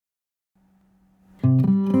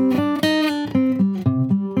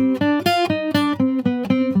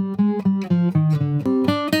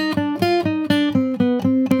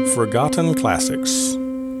Forgotten Classics,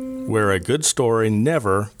 where a good story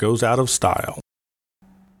never goes out of style.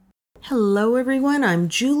 Hello everyone, I'm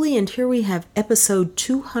Julie, and here we have episode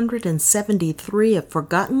 273 of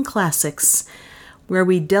Forgotten Classics, where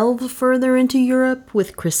we delve further into Europe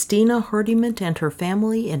with Christina Hardyman and her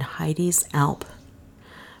family in Heidi's Alp.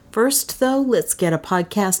 First, though, let's get a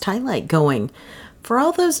podcast highlight going. For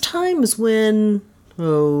all those times when,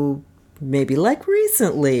 maybe like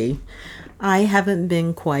recently, I haven't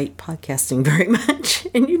been quite podcasting very much,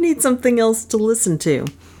 and you need something else to listen to.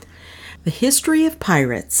 The History of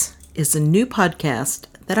Pirates is a new podcast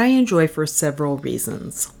that I enjoy for several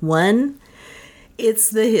reasons. One, it's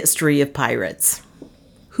the history of pirates.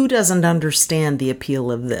 Who doesn't understand the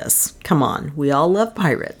appeal of this? Come on, we all love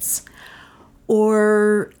pirates.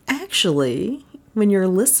 Or actually, when you're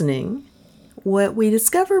listening, what we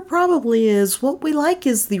discover probably is what we like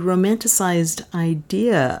is the romanticized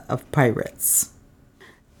idea of pirates.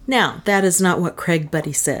 Now, that is not what Craig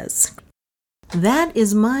Buddy says. That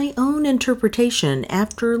is my own interpretation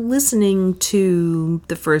after listening to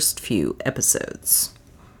the first few episodes.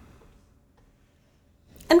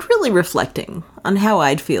 And really reflecting on how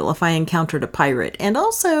I'd feel if I encountered a pirate. And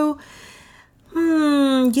also,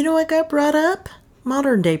 you know what got brought up?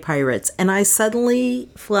 Modern day pirates. And I suddenly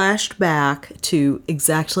flashed back to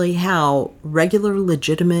exactly how regular,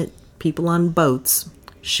 legitimate people on boats,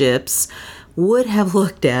 ships, would have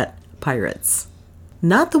looked at pirates.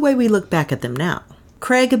 Not the way we look back at them now.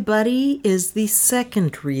 Craig Buddy is the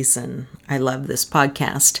second reason I love this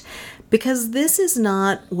podcast, because this is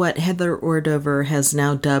not what Heather Ordover has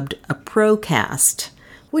now dubbed a procast,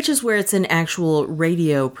 which is where it's an actual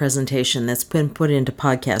radio presentation that's been put into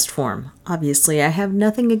podcast form. Obviously, I have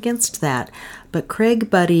nothing against that, but Craig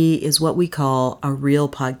Buddy is what we call a real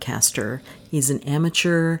podcaster. He's an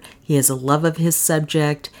amateur. He has a love of his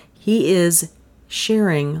subject. He is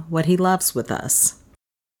sharing what he loves with us.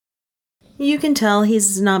 You can tell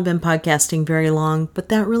he's not been podcasting very long, but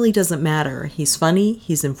that really doesn't matter. He's funny,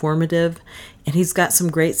 he's informative, and he's got some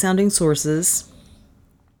great sounding sources.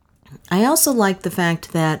 I also like the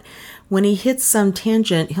fact that when he hits some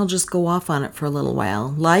tangent, he'll just go off on it for a little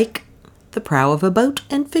while, like the prow of a boat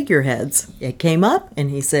and figureheads. It came up, and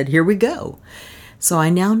he said, here we go. So I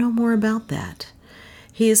now know more about that.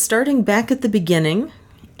 He is starting back at the beginning,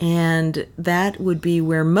 and that would be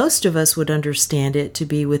where most of us would understand it to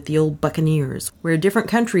be with the old buccaneers, where different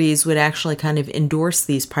countries would actually kind of endorse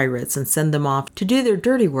these pirates and send them off to do their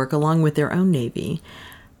dirty work along with their own navy.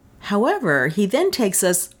 However, he then takes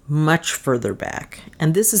us much further back.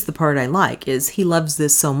 And this is the part I like, is he loves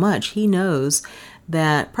this so much. He knows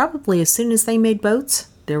that probably as soon as they made boats,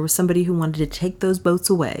 there was somebody who wanted to take those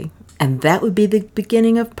boats away. And that would be the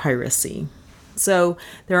beginning of piracy. So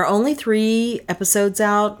there are only 3 episodes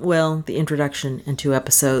out. Well, the introduction and 2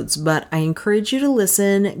 episodes. But I encourage you to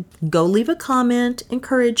listen. Go leave a comment.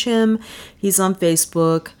 Encourage him. He's on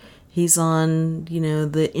Facebook. He's on,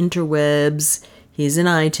 the interwebs. He's in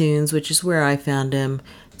iTunes, which is where I found him,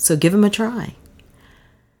 so give him a try.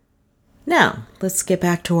 Now, let's get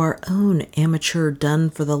back to our own amateur Done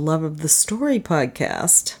for the Love of the Story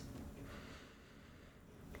podcast.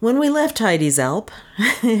 When we left Heidi's Alp,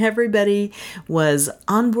 everybody was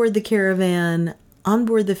on board the caravan, on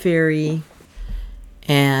board the ferry,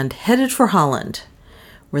 and headed for Holland,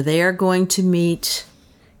 where they are going to meet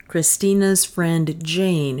Christina's friend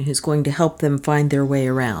Jane, who's going to help them find their way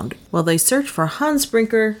around, while they search for Hans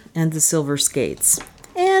Brinker and the Silver Skates,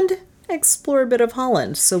 and explore a bit of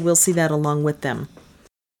Holland, so we'll see that along with them.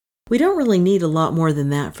 We don't really need a lot more than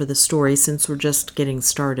that for the story since we're just getting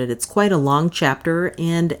started. It's quite a long chapter,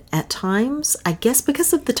 and at times, I guess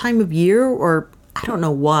because of the time of year, or I don't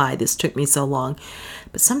know why this took me so long,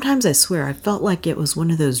 but sometimes I swear I felt like it was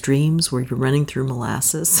one of those dreams where you're running through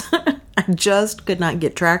molasses. I just could not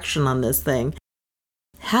get traction on this thing.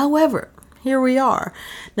 However, here we are.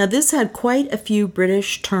 Now, this had quite a few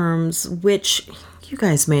British terms, which you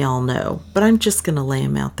guys may all know, but I'm just going to lay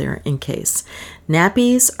them out there in case.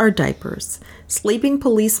 Nappies are diapers. Sleeping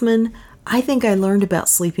policeman. I think I learned about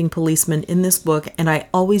sleeping policeman in this book, and I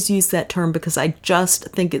always use that term because I just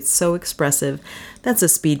think it's so expressive. That's a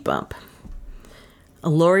speed bump. A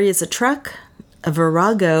lorry is a truck. A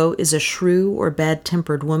virago is a shrew or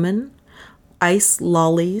bad-tempered woman. Ice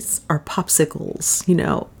lollies are popsicles.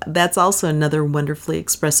 That's also another wonderfully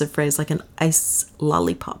expressive phrase, like an ice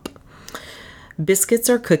lollipop. Biscuits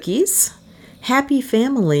are cookies. Happy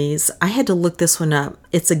families. I had to look this one up.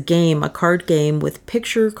 It's a game, a card game with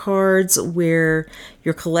picture cards where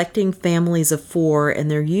you're collecting families of 4,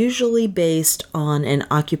 and they're usually based on an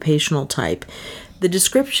occupational type. The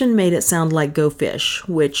description made it sound like Go Fish,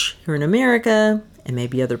 which here in America and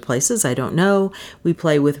maybe other places, I don't know, we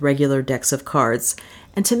play with regular decks of cards.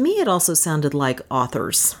 And to me, it also sounded like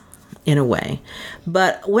authors, in a way.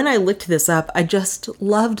 But when I looked this up, I just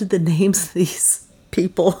loved the names of these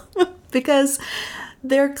people because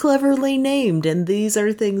they're cleverly named, and these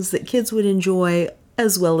are things that kids would enjoy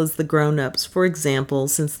as well as the grown-ups. For example,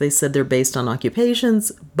 since they said they're based on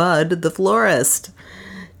occupations, Bud the florist,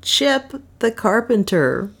 Chip the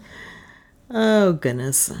carpenter. Oh,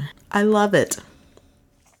 goodness. I love it.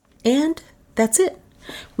 And that's it.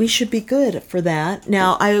 We should be good for that.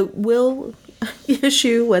 Now, I will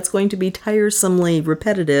issue what's going to be tiresomely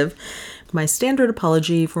repetitive, my standard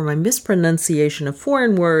apology for my mispronunciation of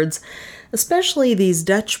foreign words, especially these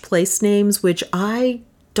Dutch place names, which I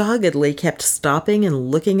doggedly kept stopping and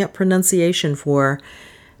looking up pronunciation for.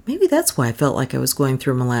 Maybe that's why I felt like I was going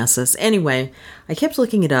through molasses. Anyway, I kept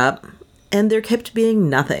looking it up, and there kept being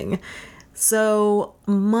nothing. So,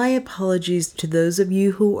 my apologies to those of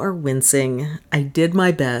you who are wincing. I did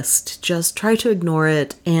my best. Just try to ignore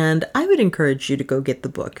it, and I would encourage you to go get the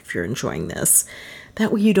book if you're enjoying this.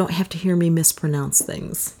 That way you don't have to hear me mispronounce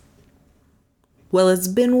things. Well, it's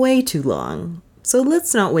been way too long, so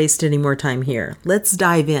let's not waste any more time here. Let's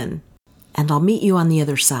dive in, and I'll meet you on the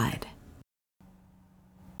other side.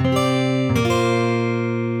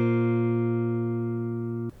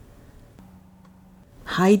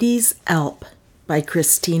 Heidi's Alp by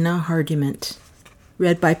Christina Hardiment.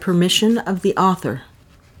 Read by permission of the author.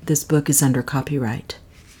 This book is under copyright.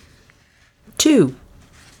 2.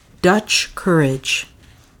 Dutch Courage.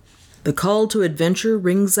 The call to adventure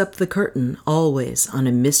rings up the curtain, always, on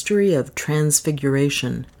a mystery of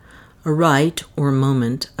transfiguration, a rite or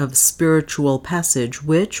moment of spiritual passage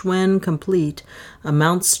which, when complete,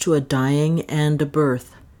 amounts to a dying and a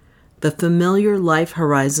birth. The familiar life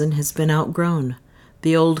horizon has been outgrown.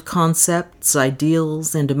 The old concepts,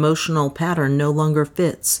 ideals, and emotional pattern no longer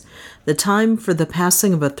fits. The time for the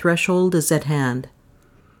passing of a threshold is at hand.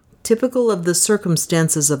 Typical of the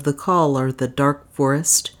circumstances of the call are the dark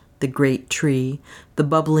forest, the great tree, the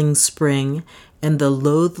bubbling spring, and the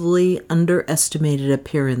loathly underestimated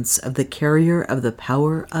appearance of the carrier of the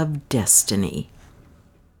power of destiny.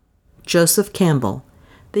 Joseph Campbell,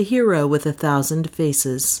 The Hero with 1,000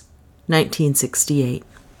 Faces, 1968.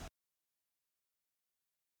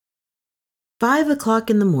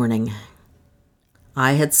 5:00 in the morning.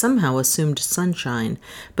 I had somehow assumed sunshine,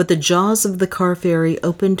 but the jaws of the car ferry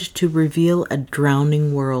opened to reveal a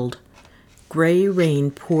drowning world. Gray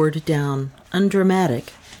rain poured down,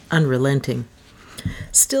 undramatic, unrelenting.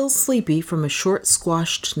 Still sleepy from a short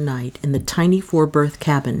squashed night in the tiny four-berth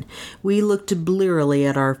cabin, we looked blearily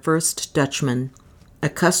at our first Dutchman, a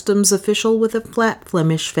customs official with a flat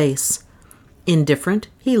Flemish face. Indifferent,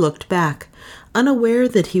 he looked back, unaware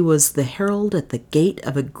that he was the herald at the gate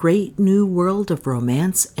of a great new world of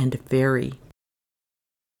romance and fairy.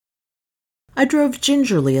 I drove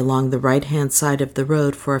gingerly along the right-hand side of the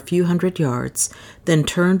road for a few hundred yards, then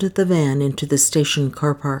turned the van into the station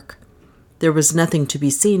car park. There was nothing to be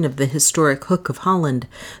seen of the historic Hook of Holland,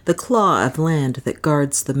 the claw of land that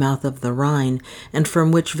guards the mouth of the Rhine, and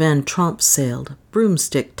from which Van Tromp sailed,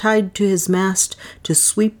 broomstick tied to his mast to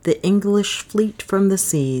sweep the English fleet from the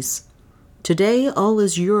seas. Today all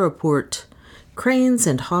is Europort, cranes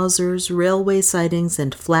and hawsers, railway sidings,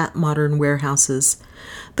 and flat modern warehouses.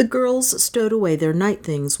 The girls stowed away their night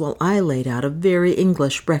things while I laid out a very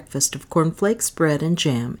English breakfast of cornflakes, bread, and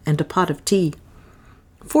jam, and a pot of tea.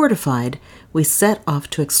 Fortified, we set off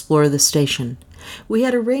to explore the station. We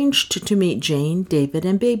had arranged to meet Jane, David,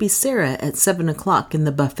 and baby Sarah at 7:00 in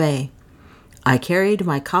the buffet. I carried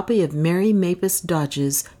my copy of Mary Mapis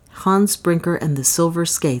Dodge's Hans Brinker and the Silver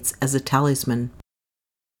Skates as a talisman.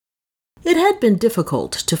 It had been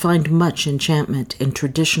difficult to find much enchantment in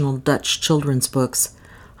traditional Dutch children's books.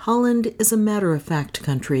 Holland is a matter-of-fact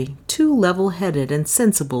country, too level-headed and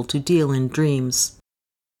sensible to deal in dreams.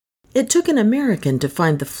 It took an American to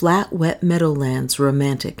find the flat, wet meadowlands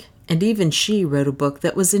romantic, and even she wrote a book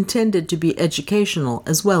that was intended to be educational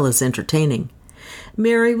as well as entertaining.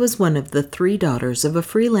 Mary was one of the 3 daughters of a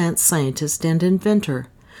freelance scientist and inventor,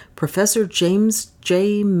 Professor James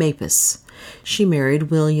J. Mapis. She married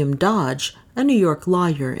William Dodge, a New York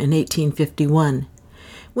lawyer, in 1851.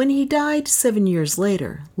 When he died 7 years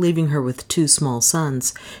later, leaving her with 2 small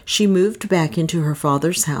sons, she moved back into her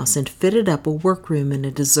father's house and fitted up a workroom in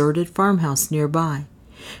a deserted farmhouse nearby.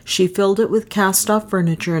 She filled it with cast-off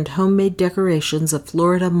furniture and homemade decorations of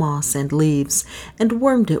Florida moss and leaves, and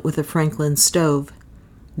warmed it with a Franklin stove.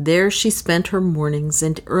 There she spent her mornings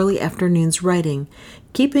and early afternoons writing,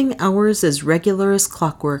 keeping hours as regular as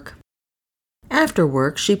clockwork. After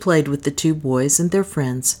work, she played with the 2 boys and their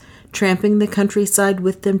friends, tramping the countryside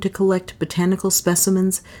with them to collect botanical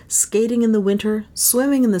specimens, skating in the winter,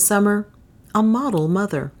 swimming in the summer, a model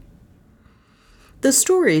mother. The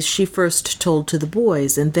stories she first told to the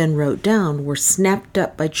boys and then wrote down were snapped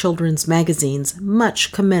up by children's magazines,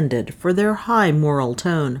 much commended for their high moral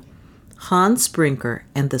tone. Hans Brinker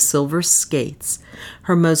and the Silver Skates,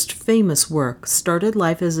 her most famous work, started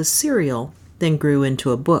life as a serial, then grew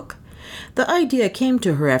into a book. The idea came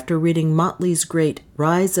to her after reading Motley's great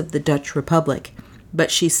Rise of the Dutch Republic,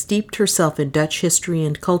 but she steeped herself in Dutch history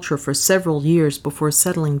and culture for several years before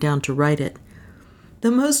settling down to write it.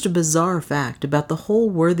 The most bizarre fact about the whole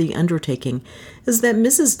worthy undertaking is that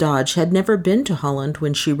Mrs. Dodge had never been to Holland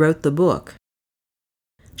when she wrote the book.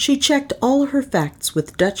 She checked all her facts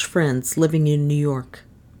with Dutch friends living in New York.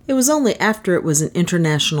 It was only after it was an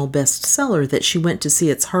international bestseller that she went to see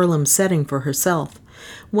its Harlem setting for herself.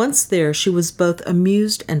 Once there, she was both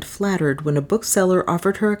amused and flattered when a bookseller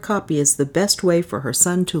offered her a copy as the best way for her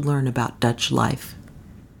son to learn about Dutch life.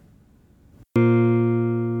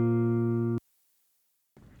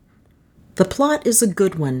 The plot is a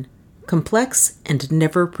good one, complex and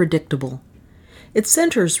never predictable. It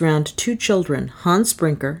centers around two children, Hans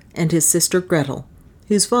Brinker and his sister Gretel,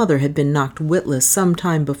 whose father had been knocked witless some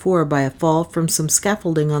time before by a fall from some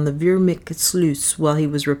scaffolding on the Veermik sluice while he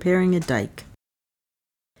was repairing a dike.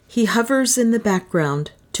 He hovers in the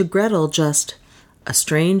background, to Gretel just a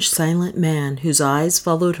strange, silent man whose eyes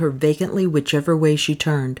followed her vacantly whichever way she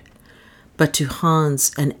turned, but to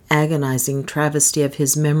Hans an agonizing travesty of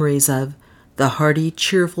his memories of the hearty,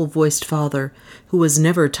 cheerful-voiced father who was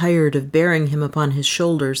never tired of bearing him upon his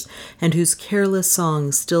shoulders and whose careless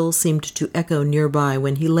song still seemed to echo nearby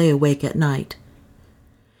when he lay awake at night.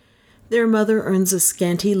 Their mother earns a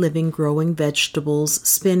scanty living growing vegetables,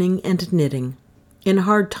 spinning, and knitting. In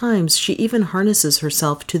hard times she even harnesses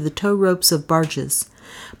herself to the tow ropes of barges,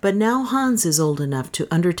 but now Hans is old enough to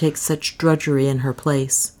undertake such drudgery in her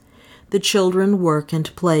place. The children work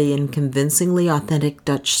and play in convincingly authentic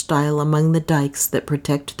Dutch style among the dikes that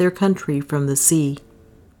protect their country from the sea.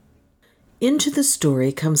 Into the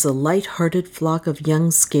story comes a light-hearted flock of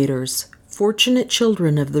young skaters, fortunate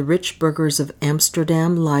children of the rich burghers of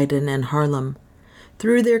Amsterdam, Leiden, and Haarlem.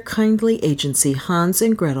 Through their kindly agency, Hans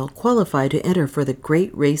and Gretel qualify to enter for the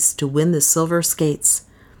great race to win the silver skates.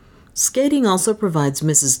 Skating also provides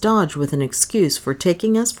Mrs. Dodge with an excuse for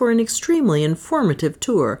taking us for an extremely informative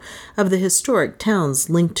tour of the historic towns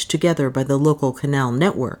linked together by the local canal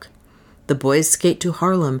network. The boys skate to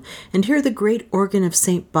Haarlem and hear the great organ of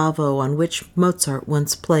St. Bavo on which Mozart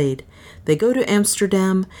once played. They go to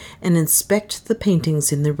Amsterdam and inspect the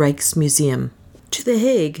paintings in the Rijksmuseum. To The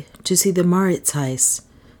Hague to see the Mauritshuis,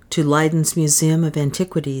 to Leiden's Museum of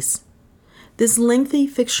Antiquities. This lengthy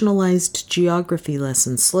fictionalized geography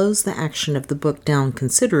lesson slows the action of the book down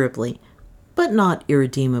considerably, but not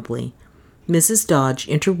irredeemably. Mrs. Dodge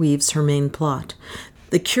interweaves her main plot,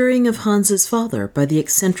 the curing of Hans's father by the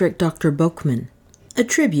eccentric Dr. Boekman, a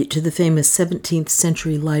tribute to the famous 17th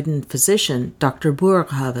century Leiden physician Dr.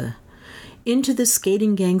 Boerhaave, into the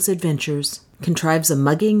skating gang's adventures, contrives a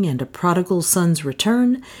mugging and a prodigal son's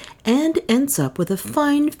return, and ends up with a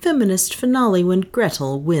fine feminist finale when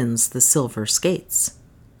Gretel wins the silver skates.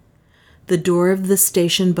 The door of the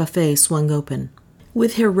station buffet swung open.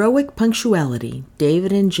 With heroic punctuality,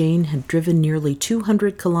 David and Jane had driven nearly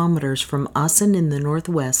 200 kilometers from Assen in the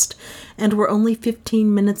northwest and were only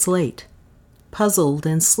 15 minutes late. Puzzled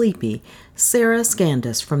and sleepy, Sarah scanned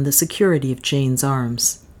us from the security of Jane's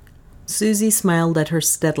arms. Susie smiled at her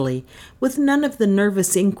steadily, with none of the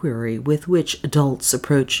nervous inquiry with which adults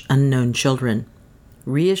approach unknown children.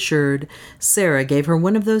 Reassured, Sarah gave her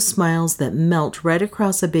one of those smiles that melt right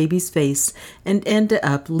across a baby's face and end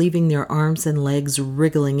up leaving their arms and legs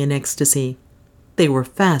wriggling in ecstasy. They were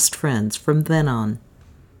fast friends from then on.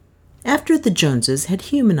 After the Joneses had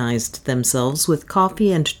humanized themselves with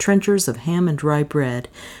coffee and trenchers of ham and rye bread,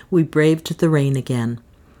 we braved the rain again.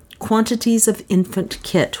 Quantities of infant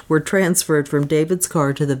kit were transferred from David's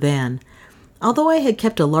car to the van. Although I had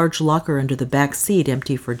kept a large locker under the back seat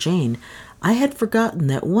empty for Jane, I had forgotten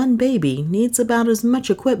that one baby needs about as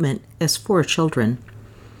much equipment as 4 children.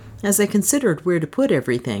 As I considered where to put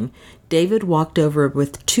everything, David walked over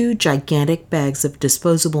with 2 gigantic bags of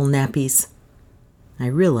disposable nappies. I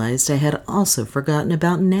realized I had also forgotten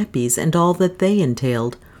about nappies and all that they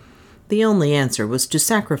entailed. The only answer was to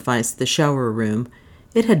sacrifice the shower room.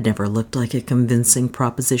 It had never looked like a convincing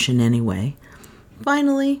proposition anyway.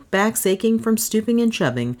 Finally, backs aching from stooping and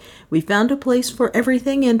shoving, we found a place for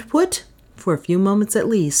everything and put, for a few moments at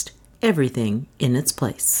least, everything in its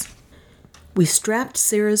place. We strapped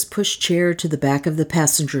Sarah's pushchair to the back of the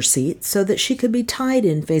passenger seat so that she could be tied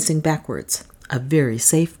in facing backwards, a very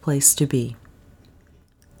safe place to be.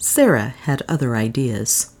 Sarah had other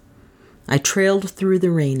ideas. I trailed through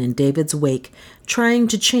the rain in David's wake, trying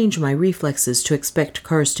to change my reflexes to expect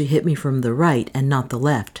cars to hit me from the right and not the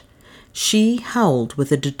left. She howled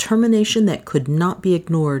with a determination that could not be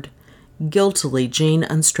ignored. Guiltily, Jane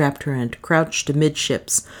unstrapped her and crouched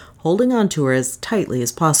amidships, holding onto her as tightly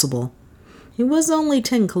as possible. It was only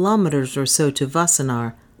 10 kilometers or so to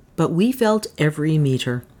Wassenaar, but we felt every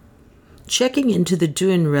meter. Checking into the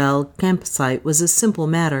Duinrell campsite was a simple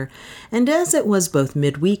matter, and as it was both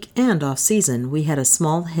midweek and off-season, we had a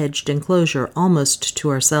small hedged enclosure almost to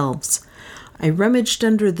ourselves. I rummaged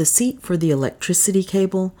under the seat for the electricity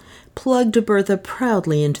cable, plugged Bertha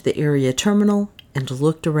proudly into the area terminal, and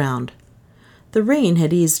looked around. The rain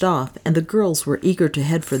had eased off, and the girls were eager to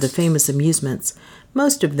head for the famous amusements,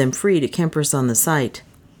 most of them free to campers on the site.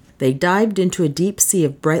 They dived into a deep sea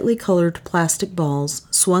of brightly colored plastic balls,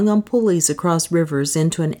 swung on pulleys across rivers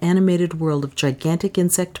into an animated world of gigantic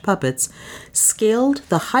insect puppets, scaled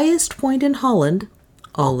the highest point in Holland,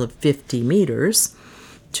 all of 50 meters,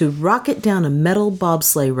 to rocket down a metal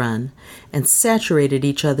bobsleigh run, and saturated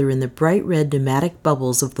each other in the bright red pneumatic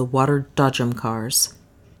bubbles of the water dodgem cars.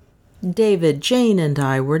 David, Jane, and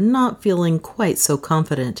I were not feeling quite so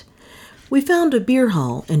confident. We found a beer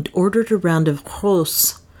hall and ordered a round of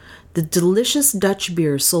Gross, the delicious Dutch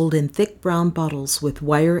beer sold in thick brown bottles with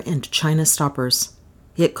wire and china stoppers.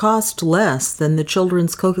 It cost less than the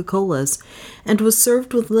children's Coca-Colas and was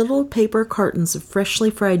served with little paper cartons of freshly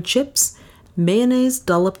fried chips, mayonnaise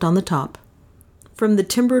dolloped on the top. From the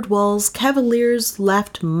timbered walls, cavaliers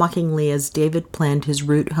laughed mockingly as David planned his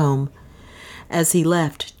route home. As he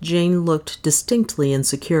left, Jane looked distinctly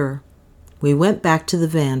insecure. We went back to the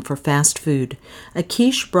van for fast food, a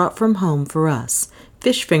quiche brought from home for us,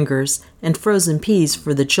 fish fingers, and frozen peas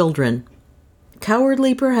for the children.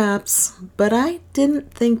 Cowardly, perhaps, but I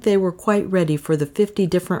didn't think they were quite ready for the 50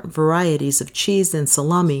 different varieties of cheese and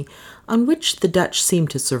salami on which the Dutch seem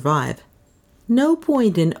to survive. No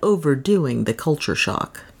point in overdoing the culture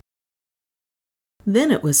shock. Then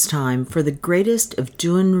it was time for the greatest of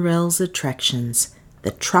Duinrell's attractions,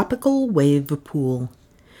 the tropical wave pool.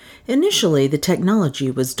 Initially, the technology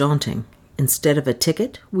was daunting. Instead of a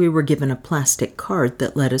ticket, we were given a plastic card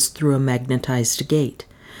that led us through a magnetized gate.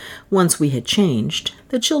 Once we had changed,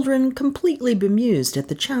 the children, completely bemused at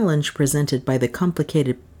the challenge presented by the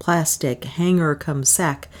complicated plastic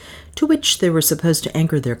hanger-cum-sack to which they were supposed to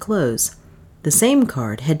anchor their clothes. The same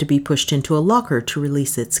card had to be pushed into a locker to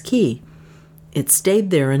release its key. It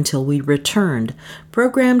stayed there until we returned,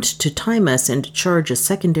 programmed to time us and charge a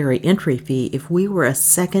secondary entry fee if we were a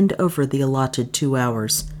second over the allotted 2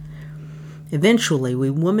 hours. Eventually, we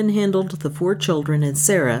woman-handled the 4 children and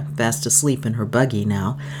Sarah, fast asleep in her buggy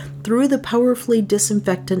now, through the powerfully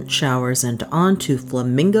disinfectant showers and onto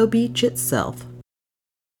Flamingo Beach itself.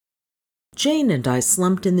 Jane and I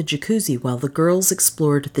slumped in the jacuzzi while the girls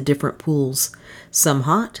explored the different pools, some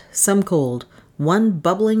hot, some cold, one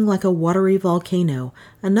bubbling like a watery volcano,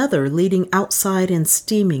 another leading outside and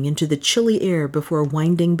steaming into the chilly air before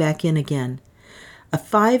winding back in again. A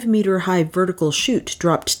 5-meter-high vertical chute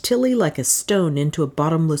dropped Tilly like a stone into a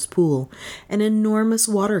bottomless pool. An enormous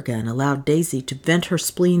water gun allowed Daisy to vent her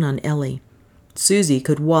spleen on Ellie. Susie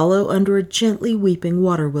could wallow under a gently weeping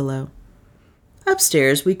water willow.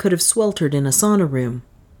 Upstairs, we could have sweltered in a sauna room.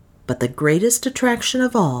 But the greatest attraction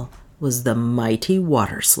of all was the mighty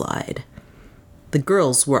water slide. The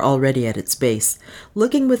girls were already at its base,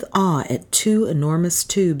 looking with awe at 2 enormous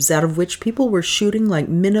tubes out of which people were shooting like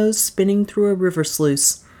minnows spinning through a river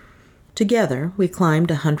sluice. Together, we climbed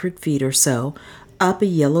 100 feet or so, up a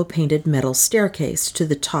yellow-painted metal staircase to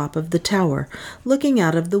the top of the tower, looking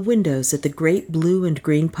out of the windows at the great blue and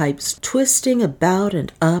green pipes twisting about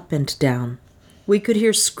and up and down. We could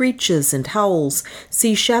hear screeches and howls,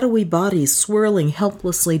 see shadowy bodies swirling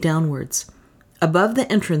helplessly downwards. Above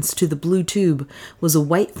the entrance to the blue tube was a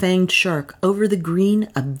white-fanged shark, over the green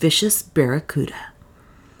a vicious barracuda.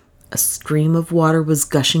 A stream of water was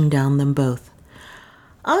gushing down them both.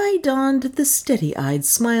 I donned the steady-eyed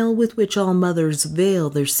smile with which all mothers veil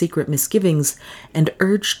their secret misgivings and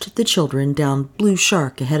urged the children down Blue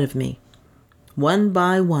Shark ahead of me. One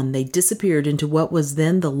by one they disappeared into what was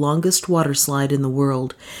then the longest water slide in the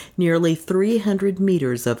world, nearly 300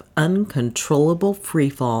 meters of uncontrollable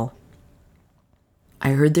freefall.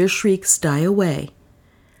 I heard their shrieks die away.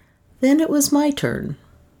 Then it was my turn.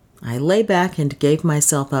 I lay back and gave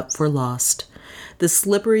myself up for lost. The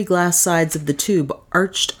slippery glass sides of the tube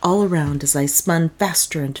arched all around as I spun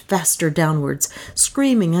faster and faster downwards,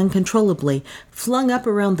 screaming uncontrollably, flung up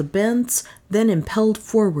around the bends, then impelled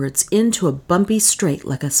forwards into a bumpy straight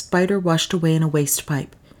like a spider washed away in a waste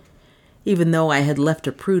pipe. Even though I had left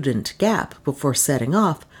a prudent gap before setting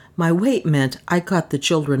off, my weight meant I caught the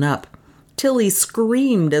children up. Tilly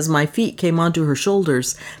screamed as my feet came onto her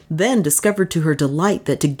shoulders, then discovered to her delight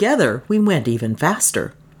that together we went even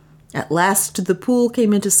faster. At last the pool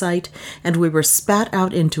came into sight, and we were spat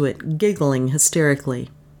out into it, giggling hysterically.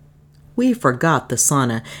 We forgot the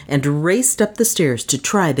sauna and raced up the stairs to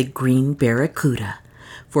try the Green Barracuda.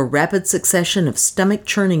 For rapid succession of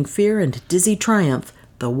stomach-churning fear and dizzy triumph,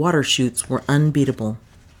 the water chutes were unbeatable.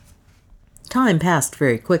 Time passed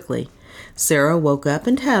very quickly. Sarah woke up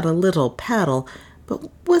and had a little paddle, but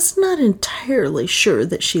was not entirely sure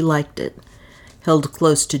that she liked it. Held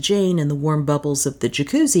close to Jane in the warm bubbles of the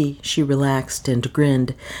jacuzzi, she relaxed and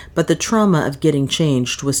grinned, but the trauma of getting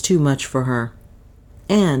changed was too much for her.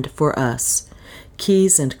 And for us.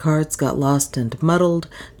 Keys and cards got lost and muddled,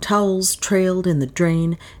 towels trailed in the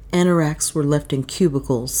drain, anoraks were left in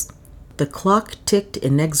cubicles. The clock ticked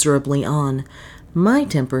inexorably on. My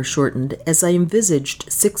temper shortened as I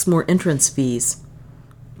envisaged 6 more entrance fees.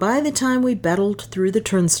 By the time we battled through the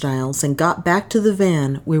turnstiles and got back to the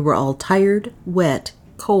van, we were all tired, wet,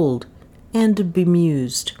 cold, and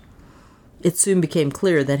bemused. It soon became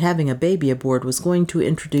clear that having a baby aboard was going to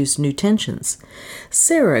introduce new tensions.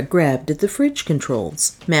 Sarah grabbed at the fridge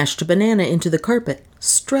controls, mashed a banana into the carpet,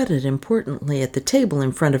 strutted importantly at the table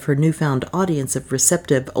in front of her newfound audience of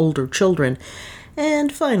receptive older children,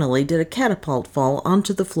 and finally did a catapult fall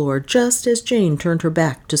onto the floor just as Jane turned her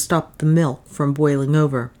back to stop the milk from boiling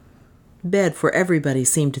over. Bed for everybody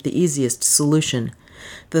seemed the easiest solution.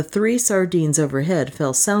 The 3 sardines overhead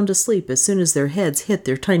fell sound asleep as soon as their heads hit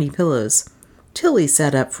their tiny pillows. Tilly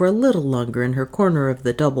sat up for a little longer in her corner of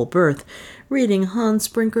the double berth, reading Hans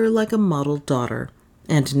Brinker like a model daughter,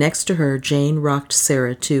 and next to her Jane rocked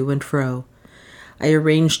Sarah to and fro. I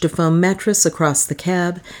arranged a foam mattress across the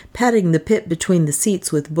cab, patting the pit between the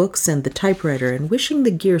seats with books and the typewriter and wishing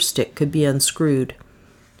the gear stick could be unscrewed.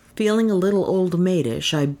 Feeling a little old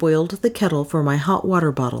maidish, I boiled the kettle for my hot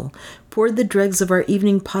water bottle, poured the dregs of our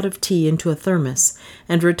evening pot of tea into a thermos,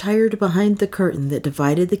 and retired behind the curtain that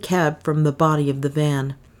divided the cab from the body of the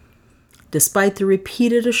van. Despite the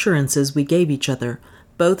repeated assurances we gave each other,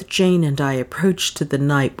 both Jane and I approached the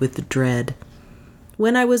night with dread.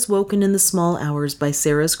 When I was woken in the small hours by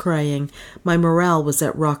Sarah's crying, my morale was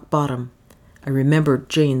at rock bottom. I remembered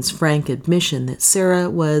Jane's frank admission that Sarah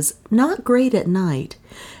was not great at night,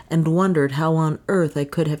 and wondered how on earth I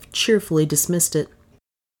could have cheerfully dismissed it.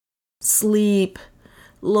 Sleep,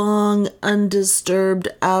 long, undisturbed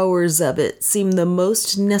hours of it, seemed the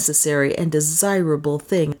most necessary and desirable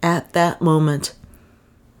thing at that moment.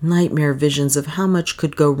 Nightmare visions of how much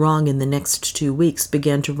could go wrong in the next 2 weeks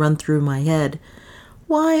began to run through my head.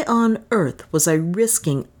 Why on earth was I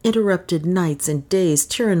risking interrupted nights and days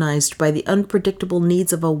tyrannized by the unpredictable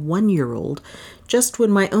needs of a 1-year-old just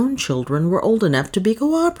when my own children were old enough to be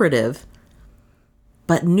cooperative?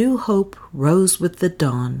 But new hope rose with the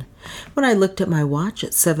dawn. When I looked at my watch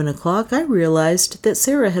at 7 o'clock, I realized that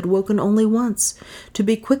Sarah had woken only once, to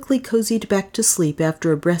be quickly cozied back to sleep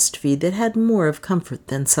after a breastfeed that had more of comfort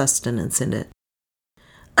than sustenance in it.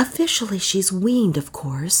 "Officially she's weaned, of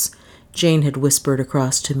course," Jane had whispered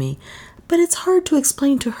across to me, "but it's hard to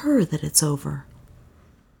explain to her that it's over."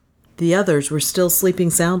 The others were still sleeping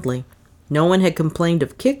soundly. No one had complained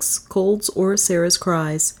of kicks, colds, or Sarah's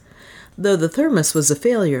cries. Though the thermos was a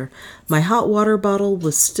failure, my hot water bottle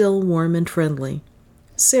was still warm and friendly.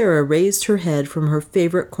 Sarah raised her head from her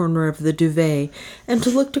favorite corner of the duvet and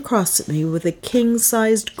looked across at me with a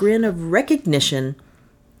king-sized grin of recognition.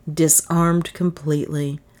 Disarmed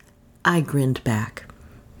completely, I grinned back.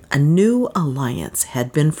 A new alliance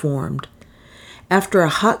had been formed. After a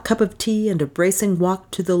hot cup of tea and a bracing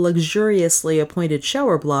walk to the luxuriously appointed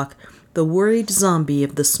shower block, the worried zombie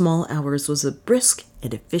of the small hours was a brisk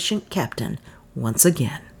and efficient captain once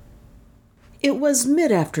again. It was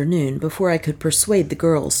mid-afternoon before I could persuade the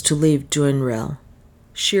girls to leave Duinrell.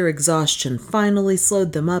 Sheer exhaustion finally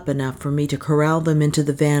slowed them up enough for me to corral them into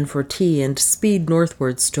the van for tea and speed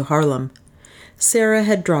northwards to Haarlem. Sarah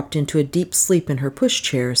had dropped into a deep sleep in her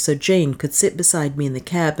pushchair so Jane could sit beside me in the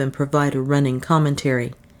cab and provide a running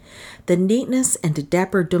commentary. The neatness and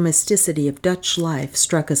dapper domesticity of Dutch life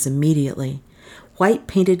struck us immediately. White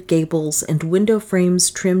painted gables and window frames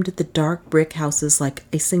trimmed the dark brick houses like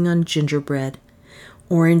icing on gingerbread.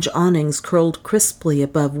 Orange awnings curled crisply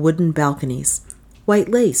above wooden balconies. white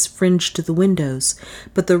lace fringed the windows,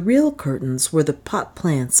 but the real curtains were the pot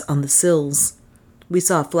plants on the sills. We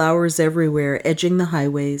saw flowers everywhere, edging the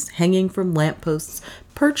highways, hanging from lampposts,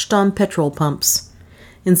 perched on petrol pumps.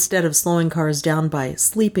 Instead of slowing cars down by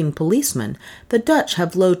sleeping policemen, the Dutch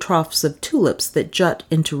have low troughs of tulips that jut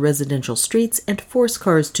into residential streets and force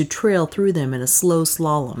cars to trail through them in a slow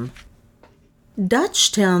slalom.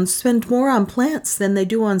 Dutch towns spend more on plants than they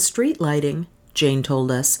do on street lighting, Jane told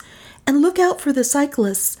us. And look out for the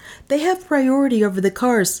cyclists. They have priority over the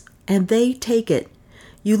cars, and they take it.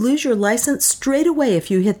 You lose your license straight away if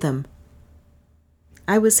you hit them.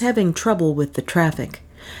 I was having trouble with the traffic.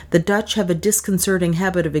 The Dutch have a disconcerting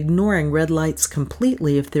habit of ignoring red lights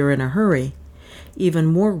completely if they're in a hurry. Even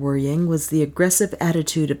more worrying was the aggressive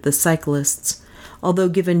attitude of the cyclists. Although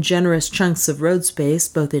given generous chunks of road space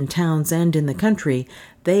both in towns and in the country,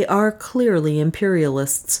 they are clearly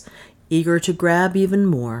imperialists, eager to grab even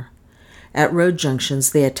more. At road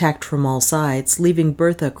junctions they attacked from all sides, leaving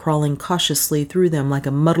Bertha crawling cautiously through them like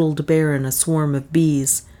a muddled bear in a swarm of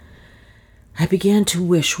bees. I began to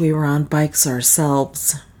wish we were on bikes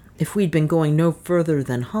ourselves. If we'd been going no further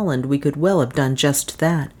than Holland, we could well have done just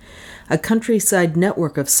that. A countryside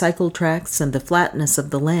network of cycle tracks and the flatness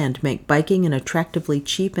of the land make biking an attractively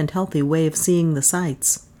cheap and healthy way of seeing the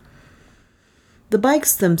sights. The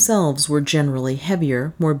bikes themselves were generally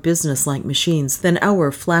heavier, more business-like machines than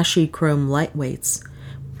our flashy chrome lightweights.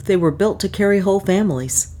 They were built to carry whole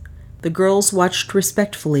families. The girls watched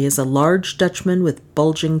respectfully as a large Dutchman with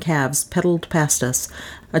bulging calves pedaled past us,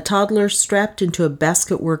 a toddler strapped into a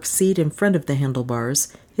basketwork seat in front of the handlebars,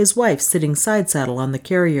 his wife sitting side saddle on the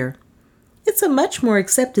carrier. "It's a much more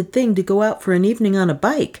accepted thing to go out for an evening on a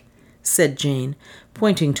bike," said Jane,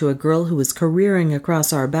 pointing to a girl who was careering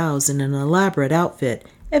across our bows in an elaborate outfit,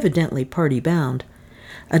 evidently party-bound.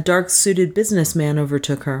 A dark-suited businessman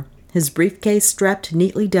overtook her, his briefcase strapped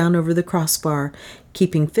neatly down over the crossbar,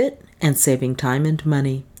 keeping fit and saving time and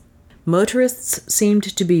money. Motorists seemed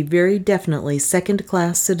to be very definitely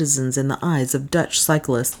second-class citizens in the eyes of Dutch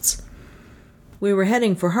cyclists. We were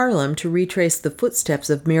heading for Haarlem to retrace the footsteps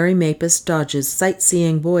of Mary Mapes Dodge's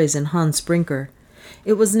sightseeing boys and Hans Brinker.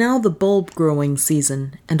 It was now the bulb-growing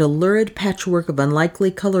season, and a lurid patchwork of unlikely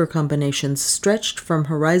color combinations stretched from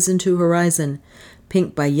horizon to horizon,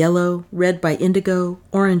 pink by yellow, red by indigo,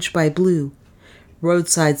 orange by blue.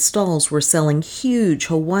 Roadside stalls were selling huge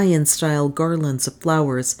Hawaiian-style garlands of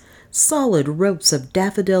flowers, solid ropes of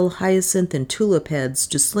daffodil, hyacinth, and tulip heads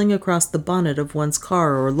to sling across the bonnet of one's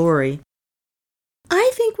car or lorry.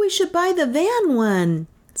 "I think we should buy the van one,"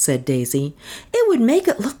 said Daisy. "It would make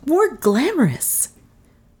it look more glamorous."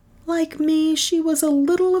 Like me, she was a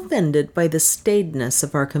little offended by the staidness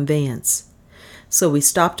of our conveyance. So we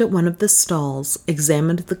stopped at one of the stalls,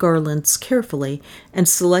 examined the garlands carefully, and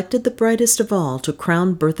selected the brightest of all to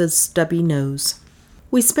crown Bertha's stubby nose.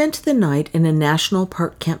 We spent the night in a national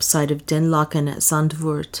park campsite of Den Laken at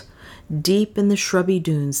Zandvoort, deep in the shrubby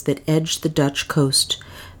dunes that edged the Dutch coast,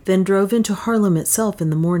 then drove into Haarlem itself in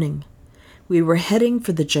the morning. We were heading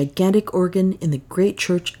for the gigantic organ in the great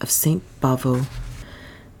church of St. Bavo.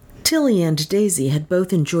 Tilly and Daisy had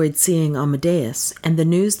both enjoyed seeing Amadeus, and the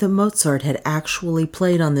news that Mozart had actually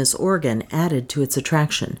played on this organ added to its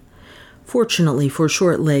attraction. Fortunately for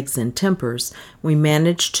short legs and tempers, we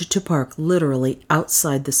managed to park literally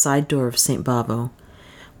outside the side door of St. Bavo.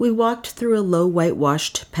 We walked through a low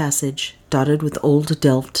whitewashed passage, dotted with old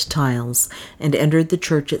Delft tiles, and entered the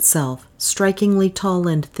church itself, strikingly tall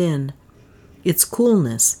and thin. Its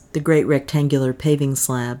coolness, the great rectangular paving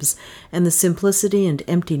slabs, and the simplicity and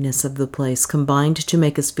emptiness of the place combined to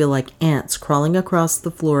make us feel like ants crawling across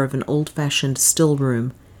the floor of an old-fashioned still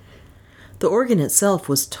room. The organ itself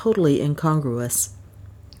was totally incongruous.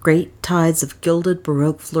 Great tides of gilded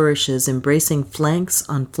Baroque flourishes embracing flanks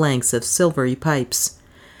on flanks of silvery pipes.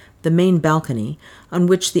 The main balcony, on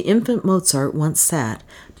which the infant Mozart once sat,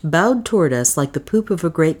 bowed toward us like the poop of a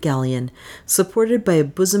great galleon, supported by a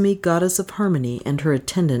bosomy goddess of harmony and her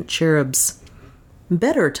attendant cherubs.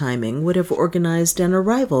 Better timing would have organized an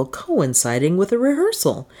arrival coinciding with a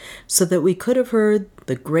rehearsal, so that we could have heard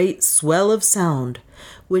the great swell of sound,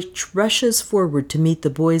 which rushes forward to meet the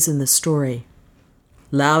boys in the story.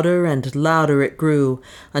 Louder and louder it grew,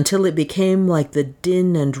 until it became like the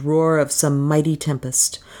din and roar of some mighty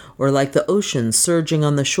tempest, or like the ocean surging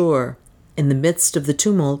on the shore. In the midst of the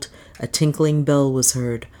tumult, a tinkling bell was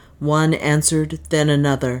heard. One answered, then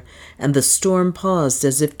another, and the storm paused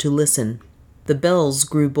as if to listen. The bells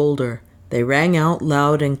grew bolder. They rang out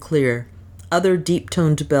loud and clear. Other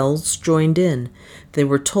deep-toned bells joined in. They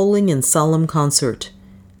were tolling in solemn concert.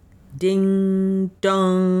 Ding,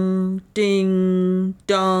 dong, ding,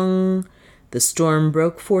 dong. The storm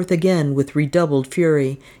broke forth again with redoubled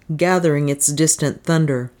fury, gathering its distant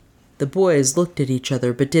thunder. The boys looked at each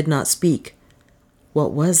other but did not speak.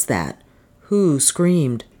 What was that? Who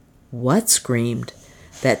screamed? What screamed?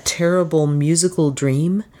 That terrible musical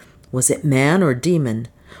dream? Was it man or demon?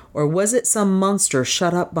 Or was it some monster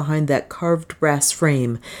shut up behind that carved brass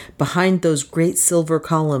frame, behind those great silver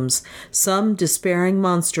columns, some despairing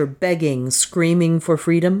monster begging, screaming for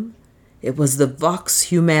freedom? It was the Vox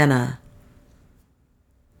Humana.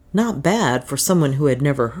 Not bad for someone who had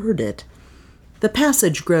never heard it. The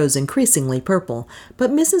passage grows increasingly purple,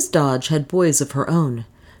 but Mrs. Dodge had boys of her own.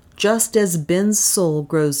 Just as Ben's soul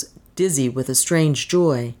grows dizzy with a strange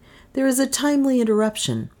joy, there is a timely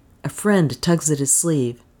interruption. A friend tugs at his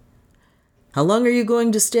sleeve. "How long are you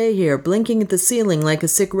going to stay here, blinking at the ceiling like a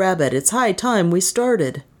sick rabbit? It's high time we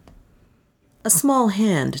started." A small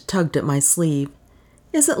hand tugged at my sleeve.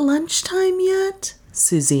 "Is it lunchtime yet?"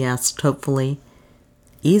 Susie asked hopefully.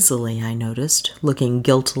 Easily, I noticed, looking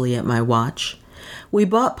guiltily at my watch. We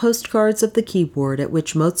bought postcards of the keyboard at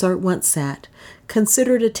which Mozart once sat,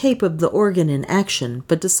 considered a tape of the organ in action,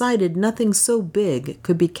 but decided nothing so big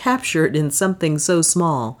could be captured in something so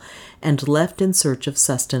small, and left in search of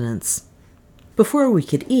sustenance. Before we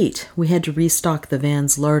could eat, we had to restock the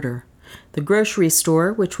van's larder. The grocery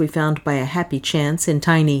store, which we found by a happy chance in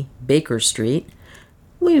tiny Baker Street,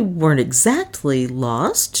 we weren't exactly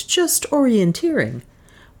lost, just orienteering,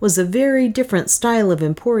 was a very different style of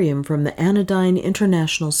emporium from the Anodyne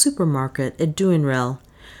International Supermarket at Duinrell.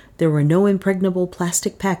 There were no impregnable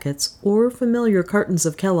plastic packets or familiar cartons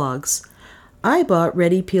of Kellogg's. I bought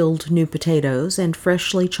ready-peeled new potatoes and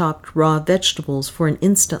freshly chopped raw vegetables for an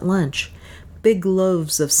instant lunch, big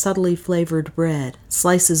loaves of subtly flavored bread,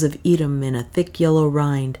 slices of Edam in a thick yellow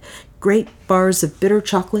rind, great bars of bitter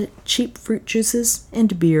chocolate, cheap fruit juices,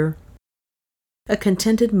 and beer. A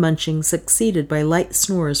contented munching, succeeded by light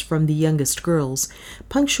snores from the youngest girls,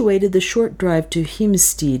 punctuated the short drive to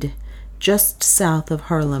Heemstede, just south of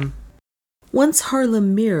Haarlem. Once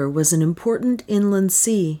Haarlem Meer was an important inland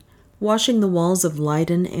sea, washing the walls of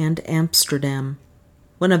Leiden and Amsterdam.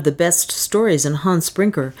 One of the best stories in Hans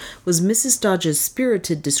Brinker was Mrs. Dodge's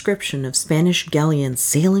spirited description of Spanish galleons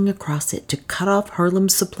sailing across it to cut off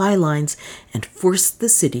Haarlem's supply lines and force the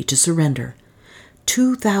city to surrender.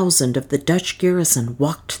 2,000 of the Dutch garrison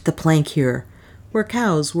walked the plank here, where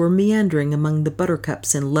cows were meandering among the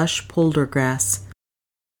buttercups and lush polder grass.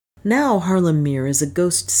 Now Haarlem Meer is a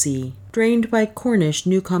ghost sea, drained by Cornish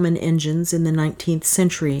Newcomen engines in the 19th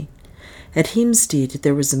century. At Heemstede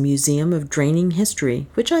there was a museum of draining history,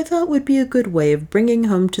 which I thought would be a good way of bringing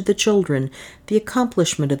home to the children the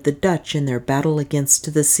accomplishment of the Dutch in their battle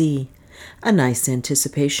against the sea. A nice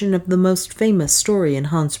anticipation of the most famous story in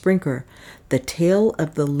Hans Brinker, the tale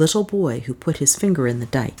of the little boy who put his finger in the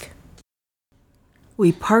dike.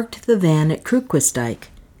 We parked the van at Kruquisdijk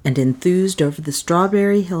and enthused over the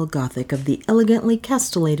Strawberry Hill Gothic of the elegantly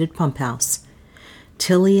castellated pump-house.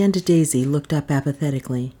 Tilly and Daisy looked up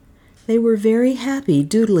apathetically. They were very happy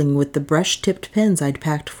doodling with the brush-tipped pens I'd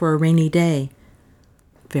packed for a rainy day.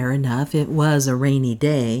 Fair enough, it was a rainy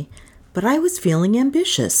day, but I was feeling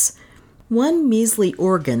ambitious. One measly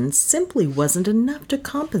organ simply wasn't enough to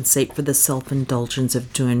compensate for the self-indulgence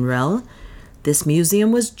of Duinrell. This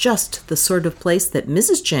museum was just the sort of place that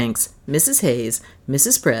Mrs. Jenks, Mrs. Hayes,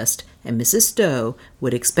 Mrs. Prest, and Mrs. Stowe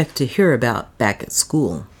would expect to hear about back at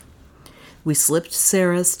school. We slipped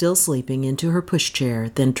Sarah, still sleeping, into her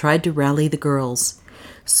pushchair, then tried to rally the girls.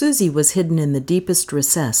 Susie was hidden in the deepest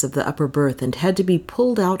recess of the upper berth and had to be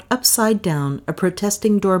pulled out upside down, a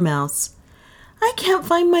protesting dormouse. "I can't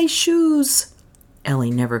find my shoes." Ellie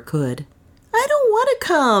never could. "I don't want to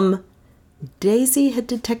come." Daisy had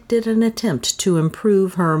detected an attempt to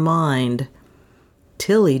improve her mind.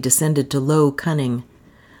 Tilly descended to low cunning.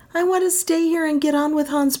 "I want to stay here and get on with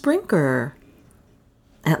Hans Brinker."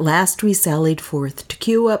 At last we sallied forth to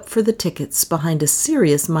queue up for the tickets behind a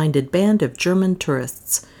serious-minded band of German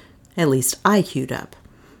tourists. At least I queued up.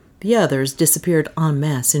 The others disappeared en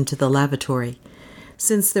masse into the lavatory.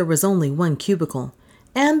 Since there was only one cubicle,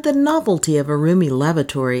 and the novelty of a roomy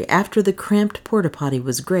lavatory after the cramped porta-potty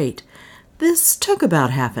was great, this took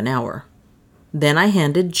about half an hour. Then I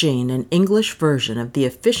handed Jane an English version of the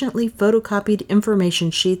efficiently photocopied information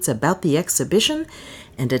sheets about the exhibition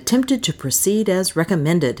and attempted to proceed as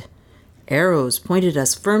recommended. Arrows pointed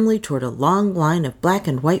us firmly toward a long line of black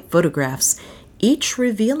and white photographs, each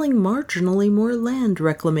revealing marginally more land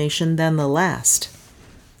reclamation than the last.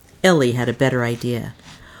 Ellie had a better idea.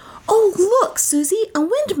 "Oh, look, Susie, a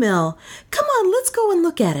windmill! Come on, let's go and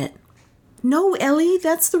look at it." No, Ellie,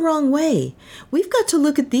 that's the wrong way. We've got to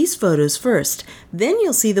look at these photos first. Then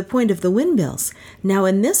you'll see the point of the windmills. Now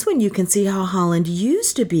in this one you can see how Holland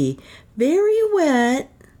used to be. Very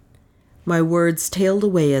wet. My words tailed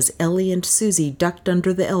away as Ellie and Susie ducked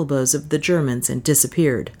under the elbows of the Germans and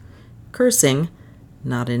disappeared. Cursing,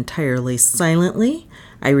 not entirely silently,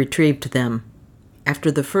 I retrieved them.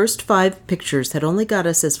 After the first 5 pictures had only got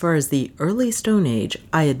us as far as the early Stone Age,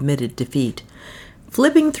 I admitted defeat.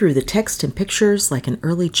 Flipping through the text and pictures like an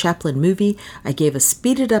early Chaplin movie, I gave a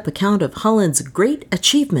speeded-up account of Holland's great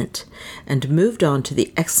achievement and moved on to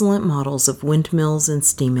the excellent models of windmills and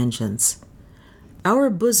steam engines. Our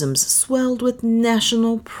bosoms swelled with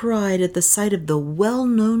national pride at the sight of the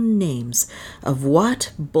well-known names of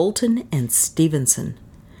Watt, Bolton, and Stevenson.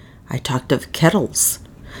 I talked of kettles.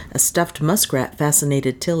 A stuffed muskrat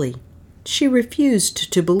fascinated Tilly. She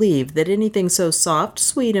refused to believe that anything so soft,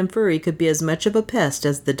 sweet, and furry could be as much of a pest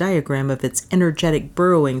as the diagram of its energetic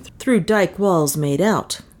burrowing through dike walls made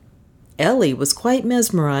out. Ellie was quite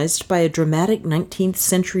mesmerized by a dramatic 19th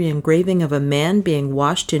century engraving of a man being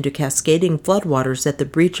washed into cascading floodwaters at the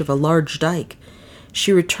breach of a large dike.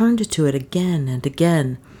 She returned to it again and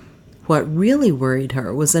again. What really worried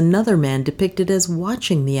her was another man depicted as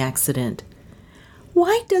watching the accident.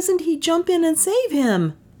 "Why doesn't he jump in and save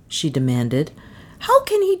him?" she demanded. "How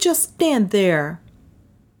can he just stand there?"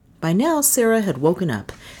 By now, Sarah had woken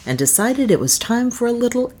up and decided it was time for a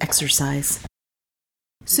little exercise.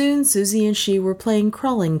 Soon, Susie and she were playing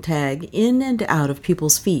crawling tag in and out of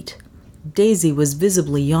people's feet. Daisy was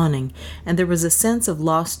visibly yawning, and there was a sense of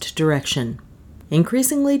lost direction.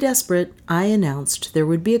 Increasingly desperate, I announced there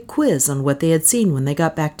would be a quiz on what they had seen when they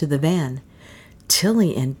got back to the van.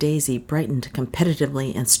 Tilly and Daisy brightened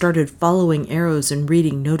competitively and started following arrows and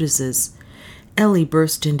reading notices. Ellie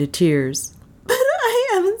burst into tears. "But I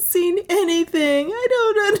haven't seen anything. I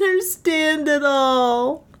don't understand at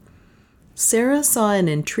all." Sarah saw an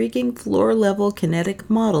intriguing floor-level kinetic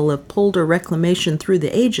model of polder reclamation through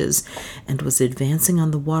the ages and was advancing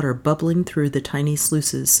on the water bubbling through the tiny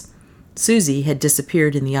sluices. Susie had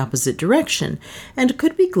disappeared in the opposite direction and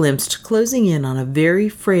could be glimpsed closing in on a very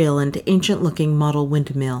frail and ancient-looking model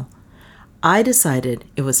windmill. I decided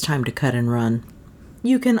it was time to cut and run.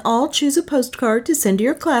 "You can all choose a postcard to send to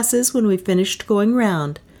your classes when we've finished going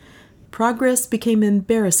round." Progress became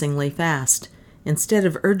embarrassingly fast. Instead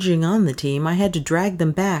of urging on the team, I had to drag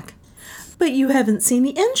them back. "But you haven't seen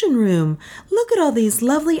the engine room. Look at all these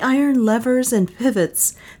lovely iron levers and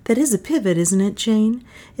pivots. That is a pivot, isn't it, Jane?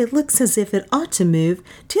 It looks as if it ought to move.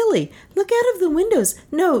 Tilly, look out of the windows.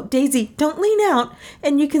 No, Daisy, don't lean out.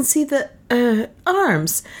 And you can see the,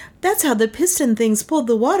 arms. That's how the piston things pulled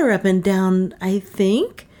the water up and down, I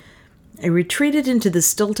think." I retreated into the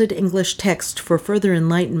stilted English text for further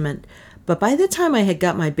enlightenment, but by the time I had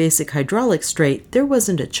got my basic hydraulics straight, there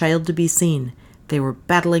wasn't a child to be seen. They were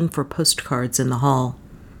battling for postcards in the hall.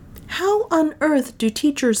 "How on earth do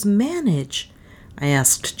teachers manage?" I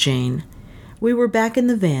asked Jane. We were back in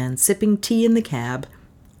the van, sipping tea in the cab.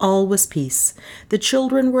 All was peace. The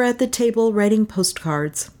children were at the table writing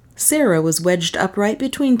postcards. Sarah was wedged upright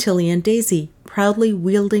between Tilly and Daisy, proudly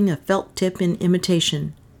wielding a felt tip in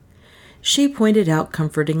imitation. She pointed out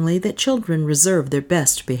comfortingly that children reserve their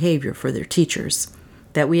best behavior for their teachers,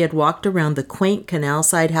 that we had walked around the quaint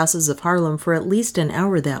canal-side houses of Harlem for at least an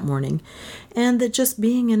hour that morning, and that just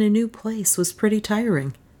being in a new place was pretty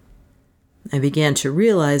tiring. I began to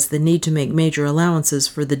realize the need to make major allowances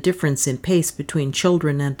for the difference in pace between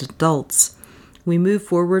children and adults. We move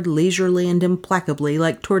forward leisurely and implacably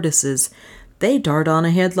like tortoises. They dart on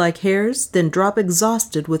ahead like hares, then drop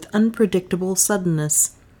exhausted with unpredictable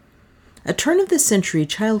suddenness. A turn-of-the-century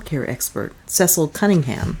childcare expert, Cecil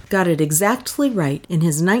Cunningham, got it exactly right in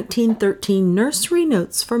his 1913 Nursery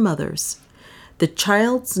Notes for Mothers. The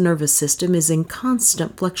child's nervous system is in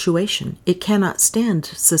constant fluctuation. It cannot stand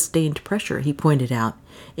sustained pressure, he pointed out.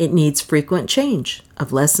 It needs frequent change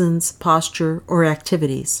of lessons, posture, or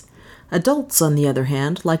activities. Adults, on the other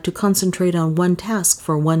hand, like to concentrate on one task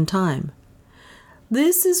for one time.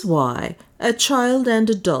 This is why a child and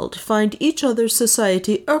adult find each other's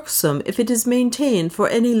society irksome if it is maintained for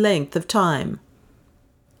any length of time.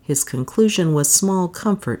 His conclusion was small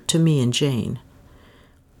comfort to me and Jane.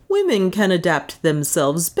 Women can adapt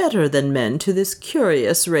themselves better than men to this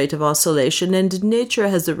curious rate of oscillation, and nature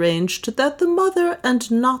has arranged that the mother and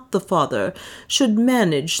not the father should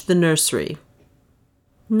manage the nursery.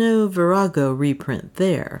 No Virago reprint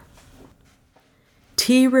there.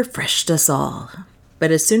 Tea refreshed us all. But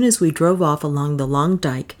as soon as we drove off along the long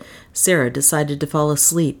dike, Sarah decided to fall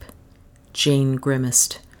asleep. Jane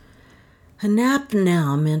grimaced. A nap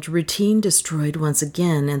now meant routine destroyed once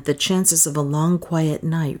again and the chances of a long, quiet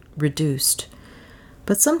night reduced.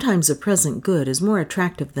 But sometimes a present good is more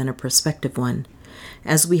attractive than a prospective one.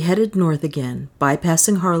 As we headed north again,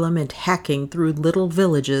 bypassing Harlem and hacking through little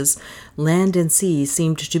villages, land and sea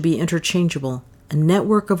seemed to be interchangeable, a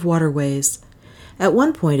network of waterways. At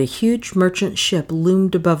one point, a huge merchant ship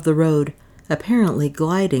loomed above the road, apparently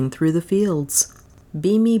gliding through the fields.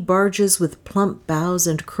 Beamy barges with plump bows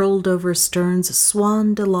and curled-over sterns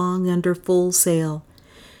swanned along under full sail.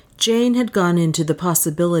 Jane had gone into the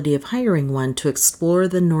possibility of hiring one to explore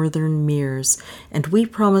the northern meres, and we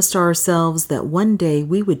promised ourselves that one day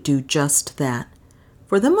we would do just that.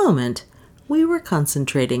 For the moment, we were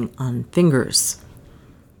concentrating on fingers.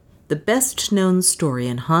 The best-known story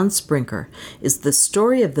in Hans Brinker is the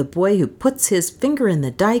story of the boy who puts his finger in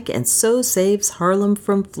the dike and so saves Harlem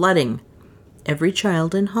from flooding. Every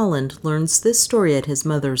child in Holland learns this story at his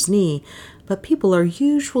mother's knee, but people are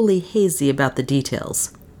usually hazy about the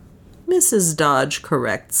details. Mrs. Dodge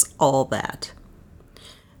corrects all that.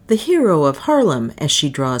 The hero of Harlem, as she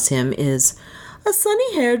draws him, is a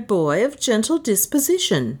sunny-haired boy of gentle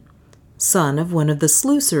disposition, son of one of the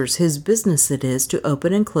sluicers whose business it is to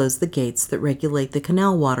open and close the gates that regulate the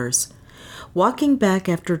canal waters. Walking back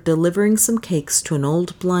after delivering some cakes to an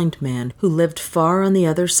old blind man who lived far on the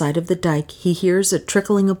other side of the dike, he hears a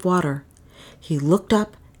trickling of water. He looked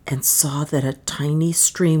up and saw that a tiny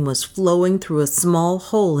stream was flowing through a small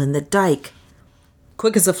hole in the dike.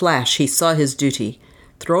 Quick as a flash, he saw his duty.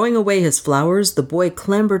 Throwing away his flowers, the boy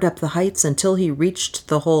clambered up the heights until he reached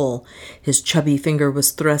the hole. His chubby finger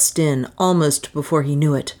was thrust in almost before he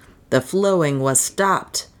knew it. The flowing was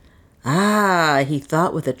stopped. Ah, he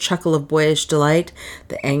thought with a chuckle of boyish delight,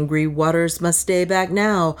 the angry waters must stay back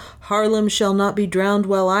now. Harlem shall not be drowned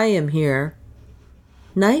while I am here.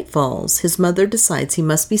 Night falls. His mother decides he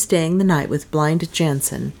must be staying the night with blind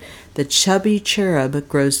Jansen. The chubby cherub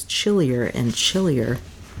grows chillier and chillier.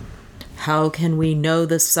 How can we know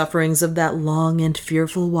the sufferings of that long and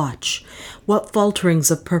fearful watch? What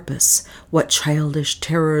falterings of purpose, what childish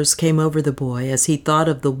terrors came over the boy as he thought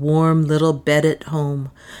of the warm little bed at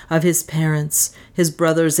home, of his parents, his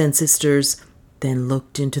brothers and sisters, then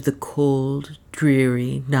looked into the cold,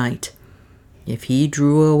 dreary night. If he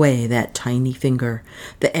drew away that tiny finger,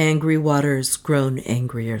 the angry waters, grown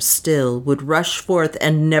angrier still, would rush forth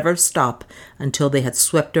and never stop until they had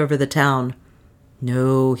swept over the town.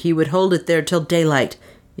 No, he would hold it there till daylight,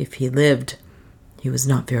 if he lived. He was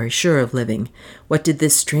not very sure of living. What did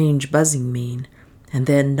this strange buzzing mean? And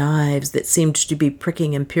then knives that seemed to be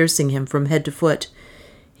pricking and piercing him from head to foot.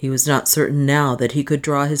 He was not certain now that he could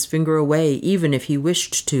draw his finger away, even if he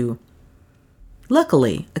wished to.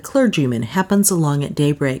 Luckily, a clergyman happens along at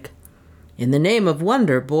daybreak. "In the name of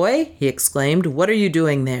wonder, boy," he exclaimed, "what are you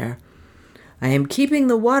doing there?" "I am keeping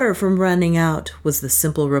the water from running out," was the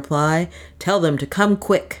simple reply. "Tell them to come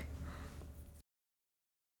quick."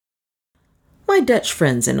 My Dutch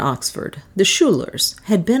friends in Oxford, the Schulers,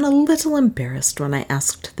 had been a little embarrassed when I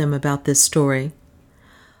asked them about this story.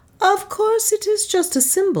 "Of course it is just a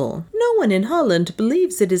symbol. No one in Holland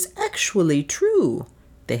believes it is actually true,"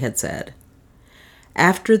 they had said.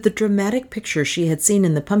 After the dramatic picture she had seen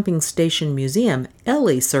in the pumping station museum,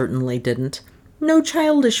 Ellie certainly didn't. No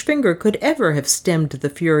childish finger could ever have stemmed the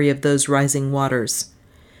fury of those rising waters.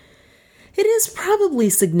 It is probably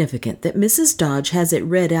significant that Mrs. Dodge has it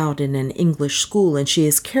read out in an English school, and she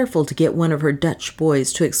is careful to get one of her Dutch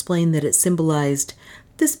boys to explain that it symbolized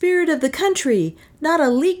the spirit of the country. Not a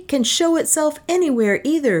leak can show itself anywhere,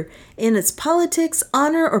 either in its politics,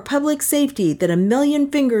 honor, or public safety, that a million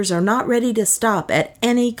fingers are not ready to stop at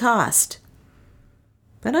any cost.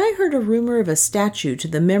 But I heard a rumor of a statue to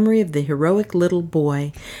the memory of the heroic little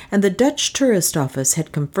boy, and the Dutch tourist office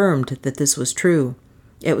had confirmed that this was true.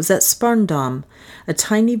 It was at Sparendam, a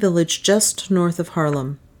tiny village just north of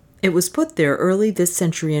Harlem. It was put there early this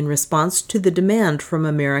century in response to the demand from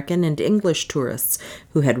American and English tourists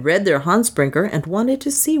who had read their Hans Brinker and wanted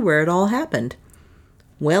to see where it all happened.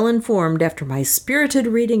 Well informed after my spirited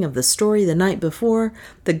reading of the story the night before,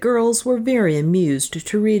 the girls were very amused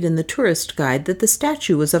to read in the tourist guide that the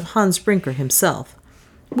statue was of Hans Brinker himself.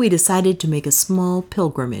 We decided to make a small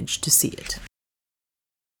pilgrimage to see it.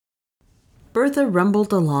 Bertha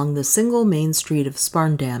rumbled along the single main street of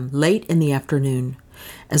Sparendam late in the afternoon.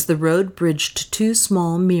 As the road bridged two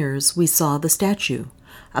small meres, we saw the statue,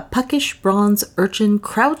 a puckish bronze urchin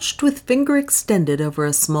crouched with finger extended over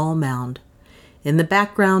a small mound. In the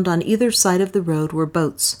background on either side of the road were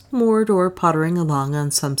boats, moored or pottering along on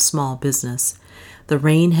some small business. The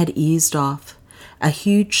rain had eased off. A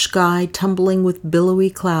huge sky tumbling with billowy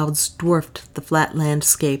clouds dwarfed the flat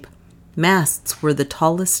landscape. Masts were the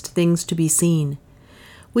tallest things to be seen.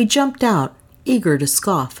 We jumped out, eager to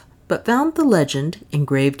scoff, but found the legend,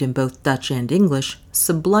 engraved in both Dutch and English,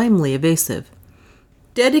 sublimely evasive.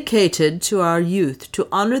 Dedicated to our youth to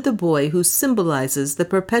honor the boy who symbolizes the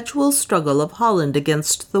perpetual struggle of Holland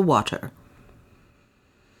against the water.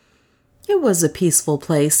 It was a peaceful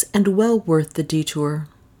place and well worth the detour.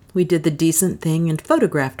 We did the decent thing and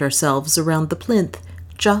photographed ourselves around the plinth,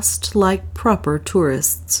 just like proper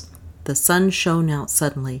tourists. The sun shone out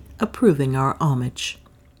suddenly, approving our homage.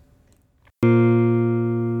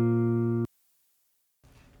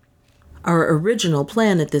 Our original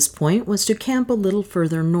plan at this point was to camp a little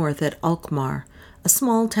further north at Alkmaar, a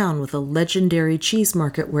small town with a legendary cheese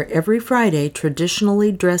market where every Friday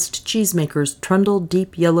traditionally dressed cheesemakers trundled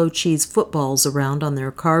deep yellow cheese footballs around on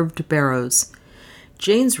their carved barrows.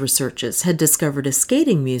 Jane's researches had discovered a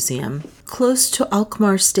skating museum close to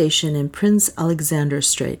Alkmaar Station in Prince Alexander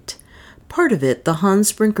Straat, part of it the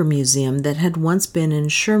Hans Brinker Museum that had once been in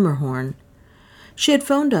Schermerhorn. She had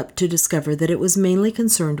phoned up to discover that it was mainly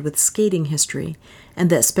concerned with skating history and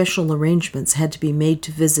that special arrangements had to be made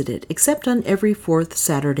to visit it except on every fourth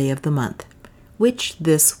Saturday of the month, which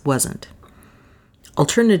this wasn't.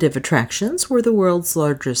 Alternative attractions were the world's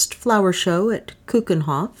largest flower show at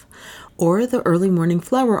Keukenhof or the early morning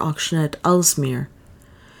flower auction at Aalsmeer.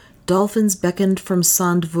 Dolphins beckoned from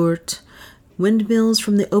Zandvoort, windmills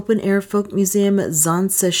from the open-air folk museum at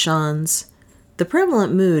Zaanse Schans. The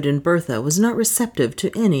prevalent mood in Bertha was not receptive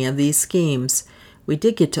to any of these schemes. We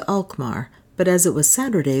did get to Alkmaar, but as it was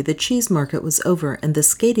Saturday, the cheese market was over and the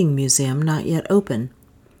skating museum not yet open.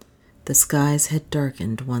 The skies had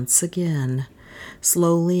darkened once again.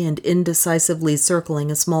 Slowly and indecisively circling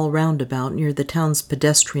a small roundabout near the town's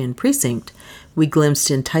pedestrian precinct, we glimpsed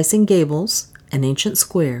enticing gables, an ancient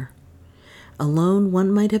square. Alone,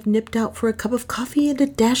 one might have nipped out for a cup of coffee and a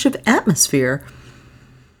dash of atmosphere.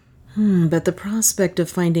 But the prospect of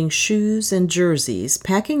finding shoes and jerseys,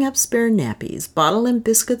 packing up spare nappies, bottle and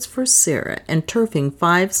biscuits for Sarah, and turfing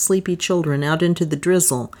 5 sleepy children out into the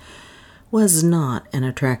drizzle was not an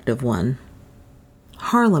attractive one.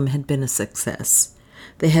 Haarlem had been a success.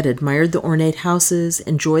 They had admired the ornate houses,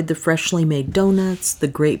 enjoyed the freshly made donuts, the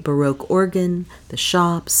great Baroque organ, the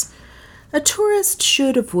shops. A tourist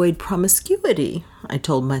should avoid promiscuity, I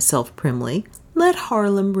told myself primly. Let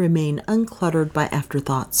Haarlem remain uncluttered by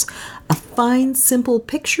afterthoughts, a fine, simple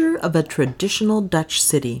picture of a traditional Dutch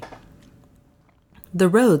city. The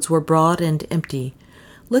roads were broad and empty.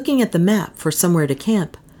 Looking at the map for somewhere to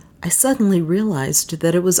camp, I suddenly realized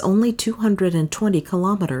that it was only 220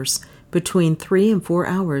 kilometers, between 3 and 4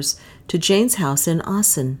 hours, to Jane's house in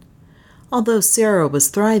Assen. Although Sarah was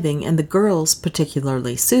thriving and the girls,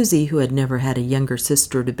 particularly Susie, who had never had a younger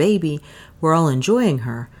sister to baby, were all enjoying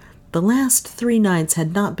her, the last 3 nights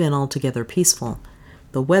had not been altogether peaceful.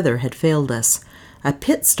 The weather had failed us. A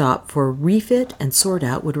pit stop for refit and sort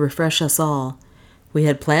out would refresh us all. We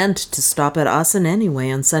had planned to stop at Assen anyway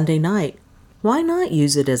on Sunday night. Why not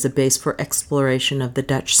use it as a base for exploration of the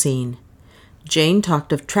Dutch scene? Jane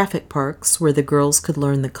talked of traffic parks where the girls could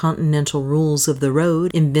learn the continental rules of the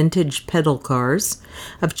road in vintage pedal cars,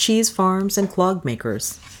 of cheese farms and clog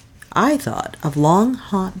makers. I thought of long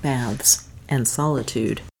hot baths and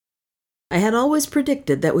solitude. I had always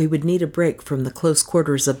predicted that we would need a break from the close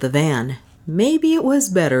quarters of the van. Maybe it was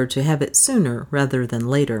better to have it sooner rather than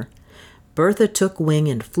later. Bertha took wing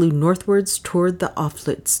and flew northwards toward the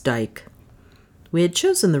Aflitsdijk. We had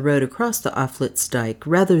chosen the road across the Aflitsdijk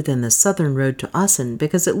rather than the southern road to Assen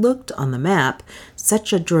because it looked, on the map,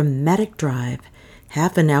 such a dramatic drive,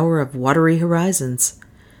 half an hour of watery horizons.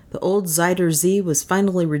 The old Zuider Zee was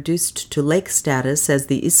finally reduced to lake status as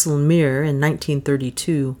the IJsselmeer in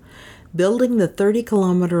 1932. Building the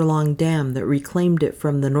 30-kilometer-long dam that reclaimed it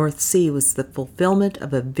from the North Sea was the fulfillment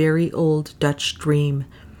of a very old Dutch dream.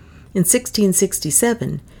 In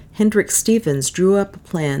 1667, Hendrik Stevens drew up a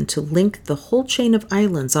plan to link the whole chain of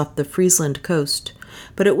islands off the Friesland coast,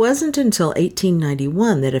 but it wasn't until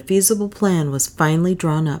 1891 that a feasible plan was finally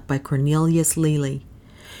drawn up by Cornelius Lely.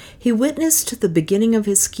 He witnessed the beginning of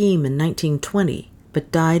his scheme in 1920,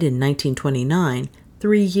 but died in 1929,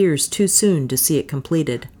 3 years too soon to see it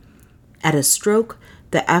completed. At a stroke,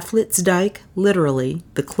 the Aflitsdijk, literally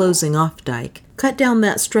the closing off dike, cut down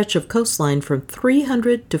that stretch of coastline from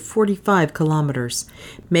 300 to 45 kilometers,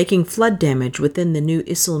 making flood damage within the new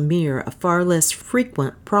IJsselmeer a far less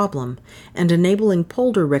frequent problem and enabling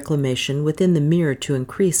polder reclamation within the mere to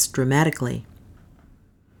increase dramatically.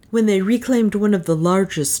 When they reclaimed one of the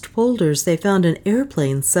largest polders, they found an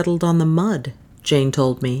airplane settled on the mud, Jane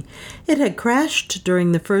told me. It had crashed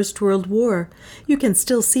during the First World War. You can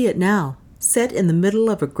still see it now. set in the middle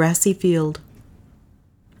of a grassy field.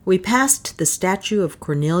 We passed the statue of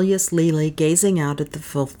Cornelius Lely gazing out at the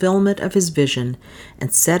fulfillment of his vision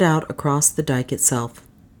and set out across the dike itself.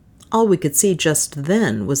 All we could see just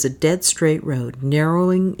then was a dead straight road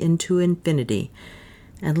narrowing into infinity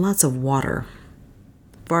and lots of water.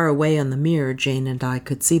 Far away on the mere, Jane and I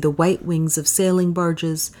could see the white wings of sailing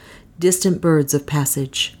barges, distant birds of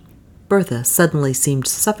passage. Bertha suddenly seemed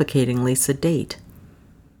suffocatingly sedate.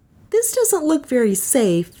 "This doesn't look very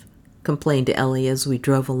safe," complained Ellie as we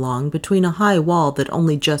drove along between a high wall that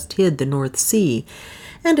only just hid the North Sea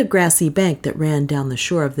and a grassy bank that ran down the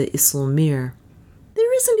shore of the Isselmeer.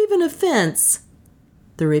 "There isn't even a fence."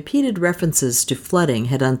 The repeated references to flooding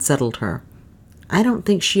had unsettled her. I don't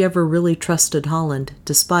think she ever really trusted Holland,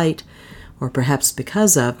 despite, or perhaps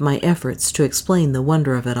because of, my efforts to explain the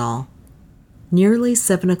wonder of it all. Nearly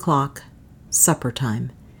 7 o'clock, supper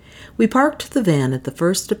time. We parked the van at the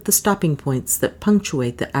first of the stopping points that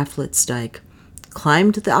punctuate the Aflitsdijk,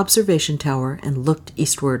 climbed the observation tower, and looked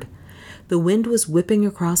eastward. The wind was whipping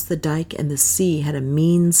across the dike, and the sea had a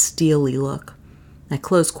mean, steely look. At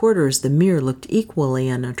close quarters, the mere looked equally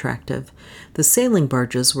unattractive. The sailing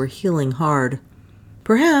barges were heeling hard.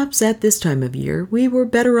 Perhaps, at this time of year, we were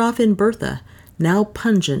better off in Bertha, now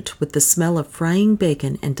pungent with the smell of frying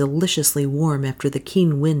bacon and deliciously warm after the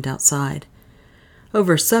keen wind outside.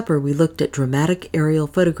 Over supper, we looked at dramatic aerial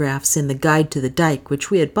photographs in the Guide to the Dike, which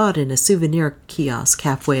we had bought in a souvenir kiosk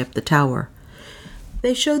halfway up the tower.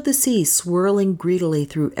 They showed the sea swirling greedily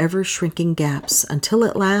through ever-shrinking gaps, until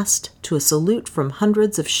at last, to a salute from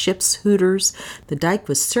hundreds of ships' hooters, the dike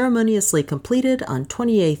was ceremoniously completed on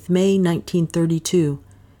 28th May 1932.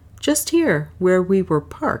 Just here, where we were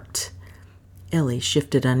parked. Ellie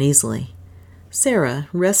shifted uneasily. Sarah,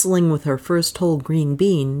 wrestling with her first whole green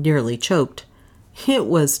bean, nearly choked. It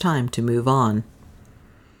was time to move on.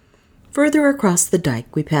 Further across the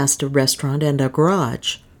dike, we passed a restaurant and a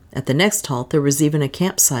garage. At the next halt, there was even a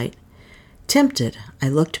campsite. Tempted, I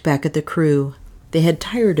looked back at the crew. They had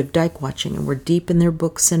tired of dike watching and were deep in their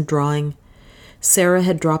books and drawing. Sarah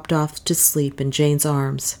had dropped off to sleep in Jane's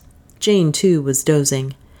arms. Jane, too, was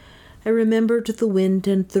dozing. I remembered the wind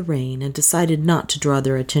and the rain and decided not to draw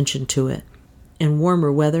their attention to it. In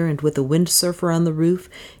warmer weather and with a windsurfer on the roof,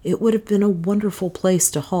 it would have been a wonderful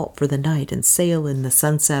place to halt for the night and sail in the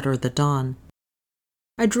sunset or the dawn.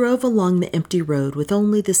 I drove along the empty road with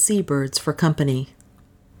only the seabirds for company.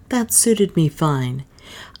 That suited me fine.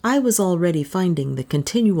 I was already finding the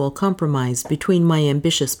continual compromise between my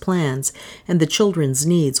ambitious plans and the children's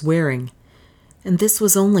needs wearing. And this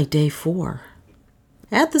was only day 4.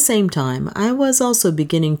 At the same time, I was also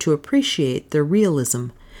beginning to appreciate their realism.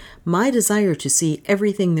 My desire to see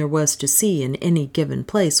everything there was to see in any given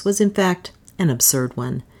place was, in fact, an absurd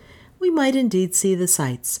one. We might indeed see the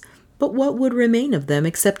sights, but what would remain of them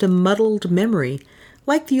except a muddled memory,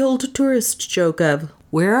 like the old tourist joke of,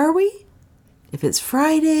 "Where are we? If it's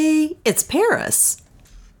Friday, it's Paris."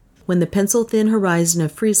 When the pencil-thin horizon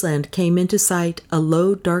of Friesland came into sight, a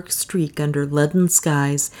low, dark streak under leaden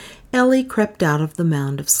skies, Ellie crept out of the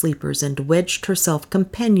mound of sleepers and wedged herself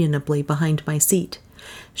companionably behind my seat.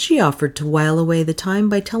 She offered to while away the time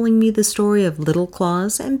by telling me the story of Little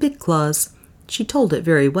Claus and Big Claus. She told it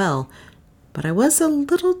very well, but I was a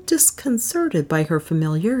little disconcerted by her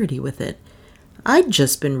familiarity with it. I'd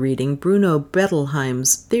just been reading Bruno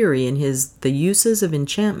Bettelheim's theory in his The Uses of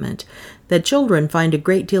Enchantment, that children find a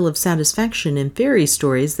great deal of satisfaction in fairy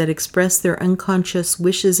stories that express their unconscious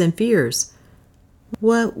wishes and fears.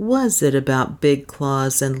 What was it about Big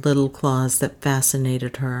Claus and Little Claus that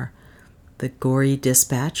fascinated her? The gory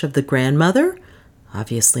dispatch of the grandmother?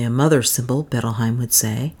 Obviously a mother symbol, Bettelheim would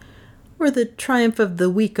say. Or the triumph of the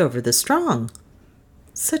weak over the strong.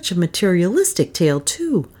 Such a materialistic tale,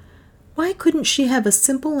 too. Why couldn't she have a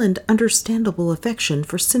simple and understandable affection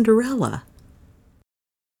for Cinderella?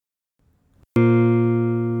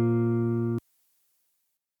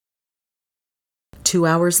 Two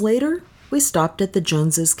hours later, we stopped at the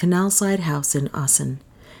Joneses' canal-side house in Assen.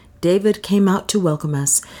 David came out to welcome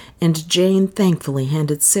us, and Jane thankfully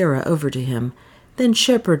handed Sarah over to him, then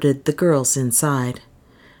shepherded the girls inside.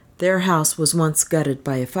 Their house was once gutted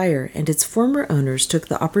by a fire, and its former owners took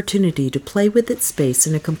the opportunity to play with its space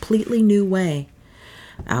in a completely new way.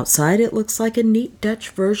 Outside, it looks like a neat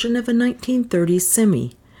Dutch version of a 1930s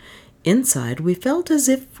semi. Inside, we felt as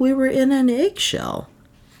if we were in an eggshell.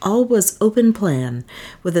 All was open plan,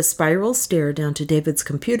 with a spiral stair down to David's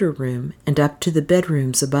computer room and up to the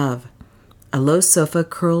bedrooms above. A low sofa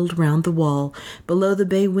curled round the wall, below the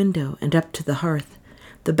bay window and up to the hearth.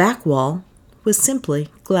 The back wall was simply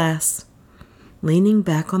glass. leaning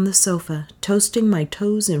back on the sofa, toasting my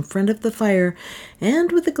toes in front of the fire,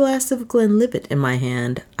 and with a glass of Glenlivet in my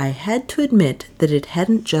hand, I had to admit that it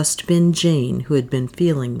hadn't just been Jane who had been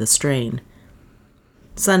feeling the strain.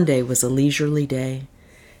 Sunday was a leisurely day.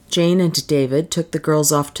 Jane and David took the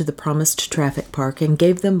girls off to the promised traffic park and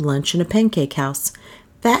gave them lunch in a pancake house,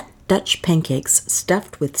 fat Dutch pancakes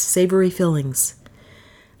stuffed with savory fillings.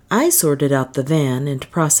 I sorted out the van and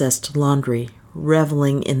processed laundry,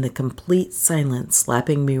 reveling in the complete silence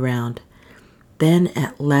slapping me round. Then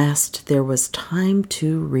at last there was time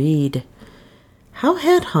to read. How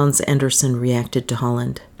had Hans Andersen reacted to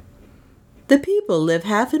Holland? "The people live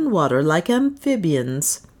half in water like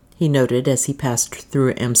amphibians," he noted as he passed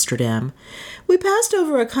through Amsterdam. "We passed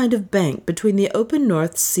over a kind of bank between the open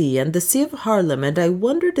North Sea and the Sea of Haarlem, and I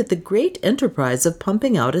wondered at the great enterprise of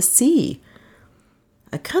pumping out a sea."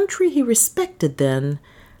 A country he respected then,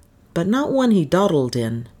 but not one he dawdled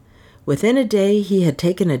in. Within a day he had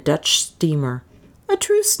taken a Dutch steamer, a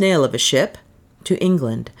true snail of a ship, to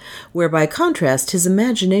England, where by contrast his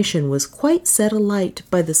imagination was quite set alight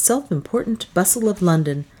by the self-important bustle of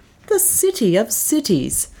London, the city of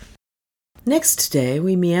cities. Next day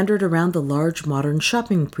we meandered around the large modern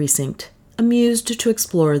shopping precinct, amused to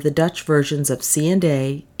explore the Dutch versions of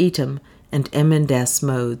C&A, Etam, and M&S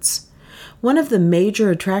modes. One of the major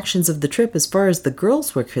attractions of the trip as far as the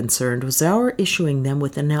girls were concerned was our issuing them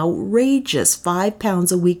with an outrageous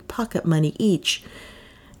 £5 a week pocket money each.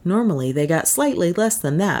 Normally they got slightly less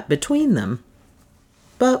than that between them.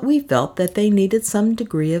 But we felt that they needed some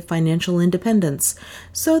degree of financial independence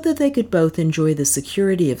so that they could both enjoy the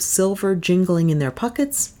security of silver jingling in their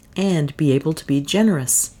pockets and be able to be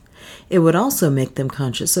generous. It would also make them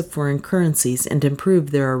conscious of foreign currencies and improve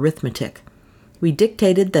their arithmetic. We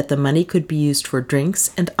dictated that the money could be used for drinks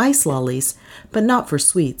and ice lollies, but not for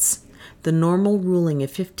sweets. The normal ruling of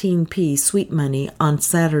 15p sweet money on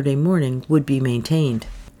Saturday morning would be maintained.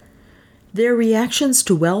 Their reactions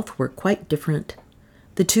to wealth were quite different.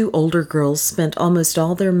 The two older girls spent almost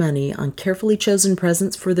all their money on carefully chosen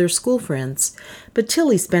presents for their school friends, but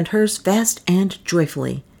Tilly spent hers fast and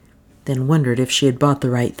joyfully, then wondered if she had bought the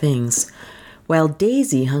right things, while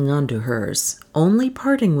Daisy hung on to hers, only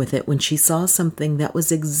parting with it when she saw something that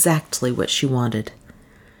was exactly what she wanted.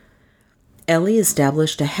 Ellie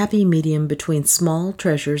established a happy medium between small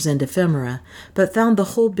treasures and ephemera, but found the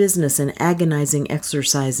whole business an agonizing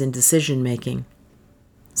exercise in decision-making.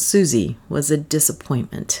 Susie was a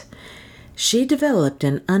disappointment. She developed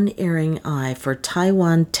an unerring eye for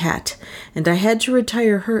Taiwan tat, and I had to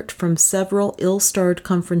retire hurt from several ill-starred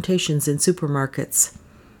confrontations in supermarkets.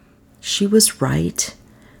 She was right.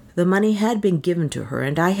 The money had been given to her,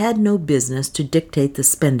 and I had no business to dictate the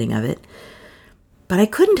spending of it. But I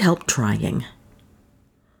couldn't help trying.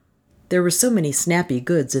 There were so many snappy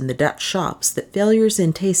goods in the Dutch shops that failures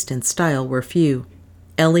in taste and style were few.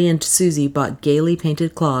 Ellie and Susie bought gaily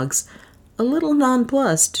painted clogs, a little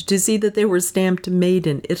nonplussed to see that they were stamped Made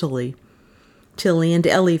in Italy. Tilly and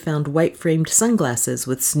Ellie found white-framed sunglasses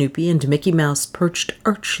with Snoopy and Mickey Mouse perched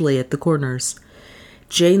archly at the corners.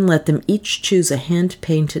 Jane let them each choose a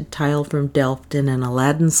hand-painted tile from Delft in an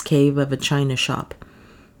Aladdin's cave of a china shop.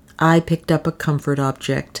 I picked up a comfort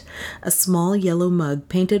object, a small yellow mug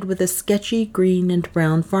painted with a sketchy green and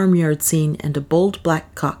brown farmyard scene and a bold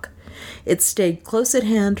black cock. It stayed close at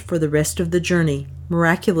hand for the rest of the journey,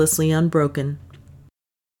 miraculously unbroken.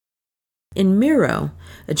 In Miro,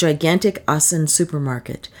 a gigantic Assen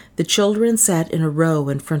supermarket, the children sat in a row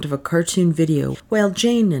in front of a cartoon video, while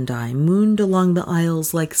Jane and I mooned along the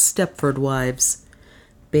aisles like Stepford wives.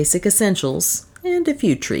 Basic essentials and a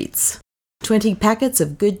few treats. 20 packets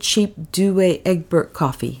of good cheap Douai Egbert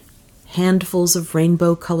coffee, handfuls of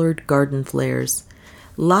rainbow-colored garden flares,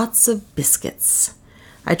 lots of biscuits.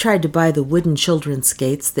 I tried to buy the wooden children's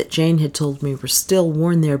skates that Jane had told me were still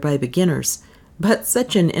worn there by beginners, but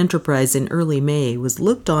such an enterprise in early May was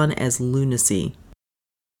looked on as lunacy.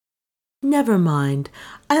 "Never mind,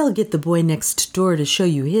 I'll get the boy next door to show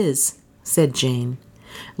you his," said Jane.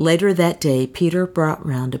 Later that day, Peter brought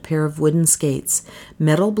round a pair of wooden skates,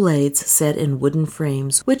 metal blades set in wooden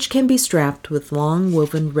frames, which can be strapped with long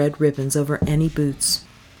woven red ribbons over any boots.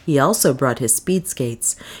 He also brought his speed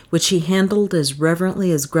skates, which he handled as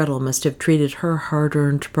reverently as Gretel must have treated her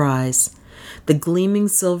hard-earned prize. The gleaming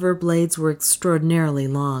silver blades were extraordinarily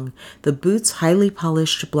long, the boots highly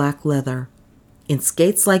polished black leather. In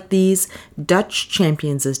skates like these, Dutch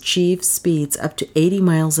champions achieve speeds up to 80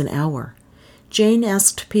 miles an hour. Jane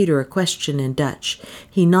asked Peter a question in Dutch.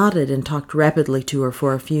 He nodded and talked rapidly to her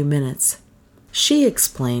for a few minutes. She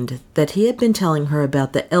explained that he had been telling her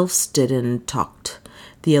about the Elfstedentocht,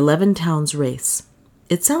 the 11 towns race.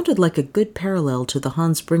 It sounded like a good parallel to the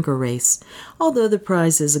Hans Brinker race, although the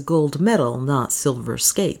prize is a gold medal, not silver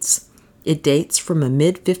skates. It dates from a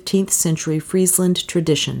mid-15th century Friesland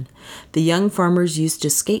tradition. The young farmers used to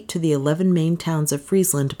skate to the 11 main towns of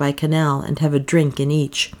Friesland by canal and have a drink in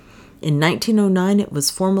each. In 1909, it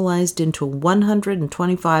was formalized into a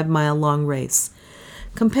 125-mile-long race.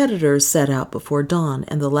 Competitors set out before dawn,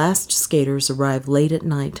 and the last skaters arrive late at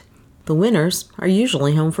night. The winners are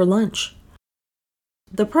usually home for lunch.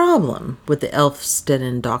 The problem with the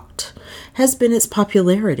Elfstedentocht has been its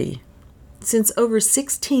popularity. Since over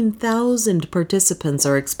 16,000 participants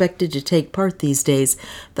are expected to take part these days,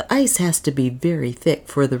 the ice has to be very thick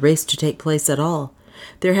for the race to take place at all.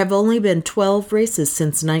 There have only been 12 races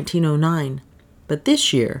since 1909. But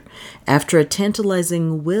this year, after a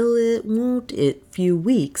tantalizing will it, won't it few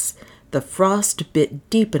weeks, the frost bit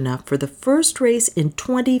deep enough for the first race in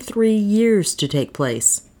 23 years to take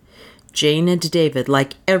place. Jane and David,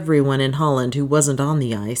 like everyone in Holland who wasn't on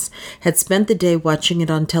the ice, had spent the day watching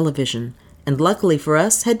it on television, and luckily for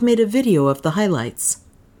us, had made a video of the highlights.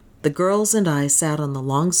 The girls and I sat on the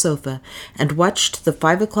long sofa and watched the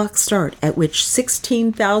 5 o'clock start, at which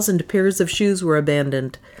 16,000 pairs of shoes were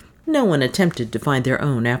abandoned. No one attempted to find their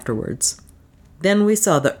own afterwards. Then we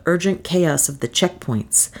saw the urgent chaos of the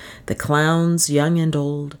checkpoints, the clowns, young and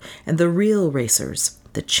old, and the real racers,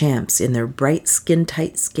 the champs in their bright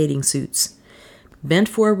skin-tight skating suits. Bent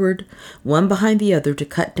forward, one behind the other to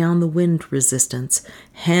cut down the wind resistance,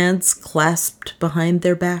 hands clasped behind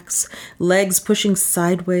their backs, legs pushing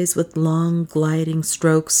sideways with long gliding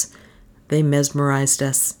strokes. They mesmerized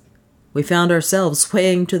us. We found ourselves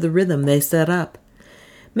swaying to the rhythm they set up.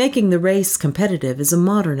 Making the race competitive is a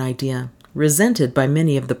modern idea, resented by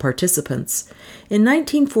many of the participants. In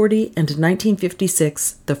 1940 and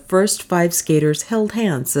 1956, the first 5 skaters held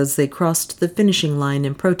hands as they crossed the finishing line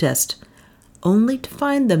in protest, only to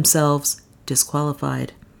find themselves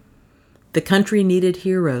disqualified. The country needed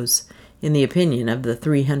heroes, in the opinion of the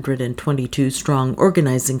 322-strong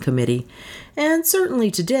organizing committee, and certainly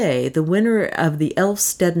today the winner of the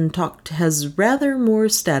Elfstedentocht has rather more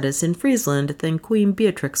status in Friesland than Queen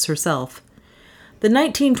Beatrix herself. The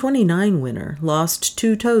 1929 winner lost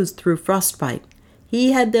 2 toes through frostbite.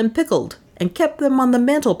 He had them pickled and kept them on the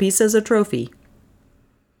mantelpiece as a trophy.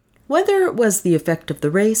 Whether it was the effect of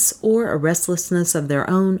the race or a restlessness of their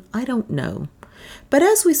own, I don't know. But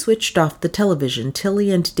as we switched off the television,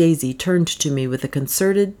 Tilly and Daisy turned to me with a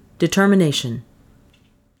concerted determination.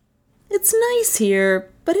 "It's nice here,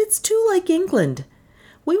 but it's too like England.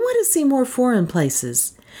 We want to see more foreign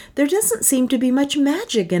places. There doesn't seem to be much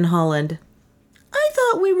magic in Holland. I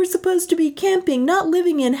thought we were supposed to be camping, not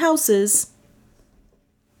living in houses."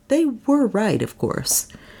 They were right, of course.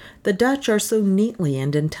 The Dutch are so neatly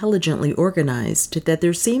and intelligently organized that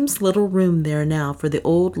there seems little room there now for the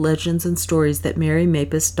old legends and stories that Mary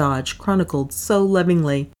Mapes Dodge chronicled so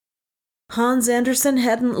lovingly. Hans Andersen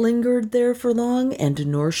hadn't lingered there for long, and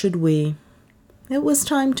nor should we. It was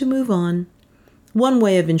time to move on. One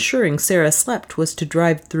way of ensuring Sarah slept was to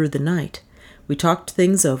drive through the night. We talked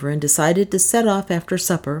things over and decided to set off after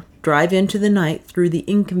supper, drive into the night through the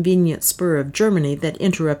inconvenient spur of Germany that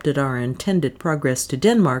interrupted our intended progress to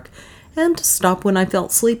Denmark, and stop when I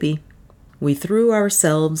felt sleepy. We threw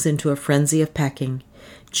ourselves into a frenzy of packing.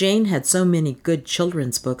 Jane had so many good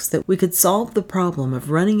children's books that we could solve the problem of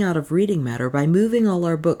running out of reading matter by moving all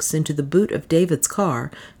our books into the boot of David's car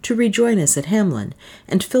to rejoin us at Hamlin,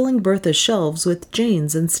 and filling Bertha's shelves with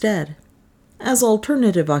Jane's instead. As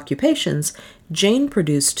alternative occupations, Jane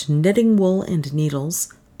produced knitting wool and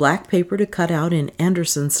needles, black paper to cut out in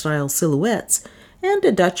Andersen-style silhouettes, and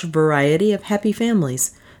a Dutch variety of happy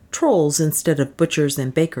families, trolls instead of butchers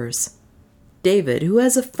and bakers. David, who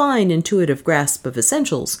has a fine intuitive grasp of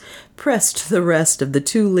essentials, pressed the rest of the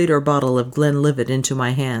 2-liter bottle of Glenlivet into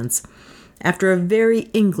my hands. After a very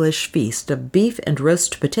English feast of beef and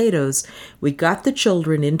roast potatoes, we got the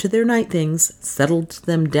children into their night things, settled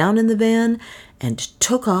them down in the van, and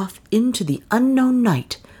took off into the unknown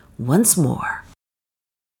night once more.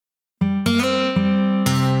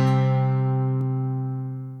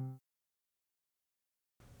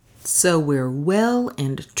 So we're well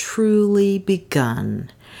and truly begun.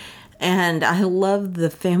 And I love the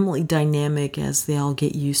family dynamic as they all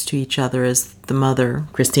get used to each other, as the mother,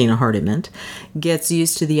 Christina Hardiman, gets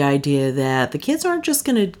used to the idea that the kids aren't just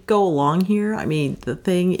going to go along here. I mean, the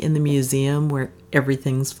thing in the museum where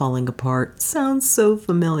everything's falling apart sounds so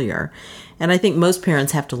familiar. And I think most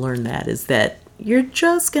parents have to learn that, is that you're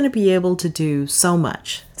just going to be able to do so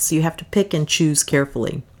much. So you have to pick and choose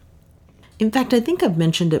carefully. In fact, I think I've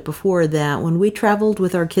mentioned it before that when we traveled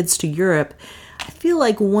with our kids to Europe, I feel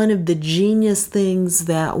like one of the genius things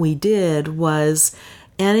that we did was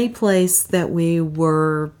any place that we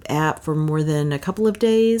were at for more than a couple of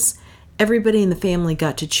days, everybody in the family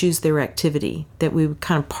got to choose their activity that we would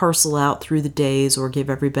kind of parcel out through the days or give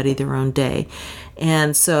everybody their own day.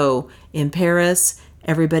 And so in Paris,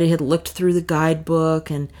 everybody had looked through the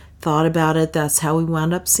guidebook and thought about it. That's how we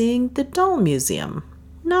wound up seeing the Doll Museum.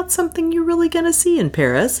 Not something you're really going to see in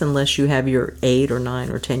Paris unless you have your 8 or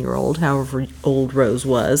 9 or 10-year-old, however old Rose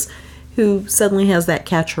was, who suddenly has that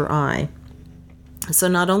catch her eye. So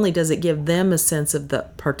not only does it give them a sense of the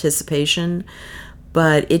participation,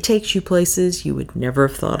 but it takes you places you would never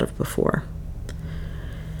have thought of before.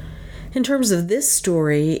 In terms of this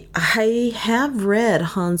story, I have read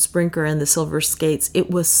Hans Brinker and the Silver Skates.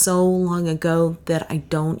 It was so long ago that I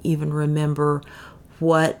don't even remember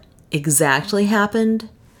what exactly happened.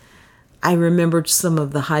 I remembered some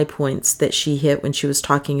of the high points that she hit when she was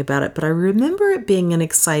talking about it, but I remember it being an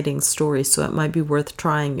exciting story, so it might be worth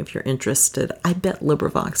trying if you're interested. I bet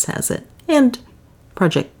LibriVox has it, and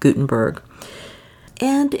Project Gutenberg.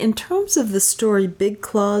 And in terms of the story Big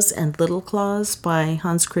Claus and Little Claus by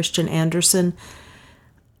Hans Christian Andersen,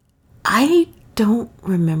 I don't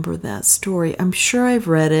remember that story. I'm sure I've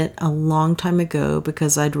read it a long time ago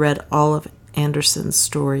because I'd read all of Andersen's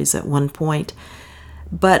stories at one point.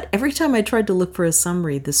 But every time I tried to look for a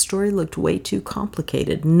summary, the story looked way too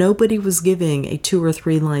complicated. Nobody was giving a 2 or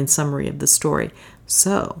 3 line summary of the story.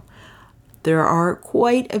 So there are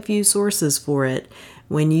quite a few sources for it.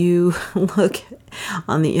 When you look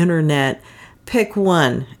on the internet, pick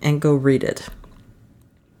one and go read it.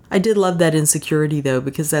 I did love that insecurity, though,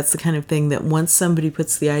 because that's the kind of thing that once somebody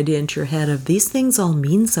puts the idea into your head of these things all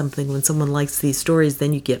mean something when someone likes these stories,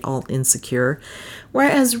 then you get all insecure.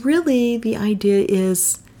 Whereas really the idea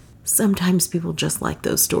is sometimes people just like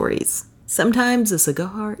those stories. Sometimes a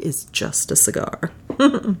cigar is just a cigar.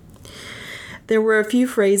 There were a few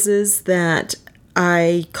phrases that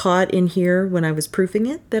I caught in here when I was proofing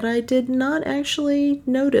it that I did not actually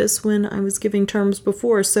notice when I was giving terms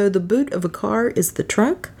before. So the boot of a car is the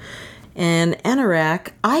trunk. And anorak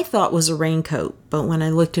I thought was a raincoat, but when I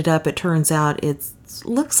looked it up, it turns out it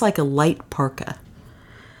looks like a light parka.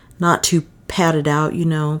 Not too padded out,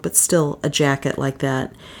 but still a jacket like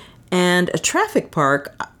that. And a traffic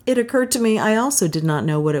park, it occurred to me I also did not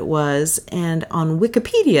know what it was. And on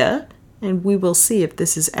Wikipedia, and we will see if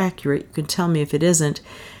this is accurate, you can tell me if it isn't,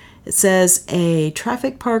 it says a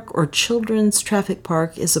traffic park or children's traffic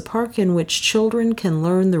park is a park in which children can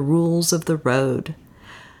learn the rules of the road,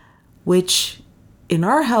 which in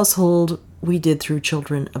our household we did through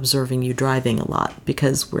children observing you driving a lot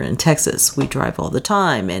because we're in Texas. We drive all the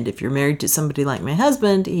time, and if you're married to somebody like my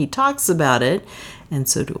husband, he talks about it, and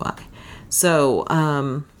so do I. So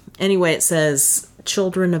anyway, it says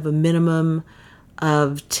children of a minimum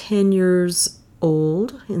of 10 years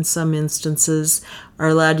old, in some instances, are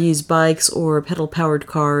allowed to use bikes or pedal-powered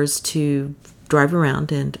cars to drive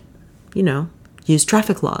around and, use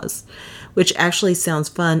traffic laws, which actually sounds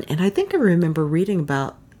fun. And I think I remember reading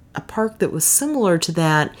about a park that was similar to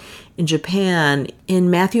that in Japan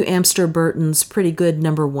in Matthew Amster Burton's Pretty Good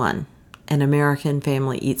No. 1, An American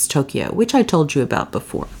Family Eats Tokyo, which I told you about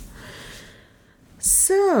before.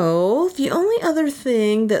 So, the only other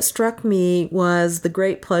thing that struck me was the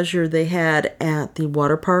great pleasure they had at the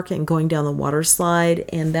water park and going down the water slide,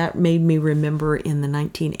 and that made me remember in the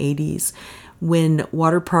 1980s when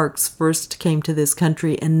water parks first came to this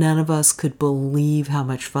country and none of us could believe how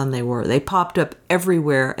much fun they were. They popped up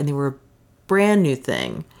everywhere and they were a brand new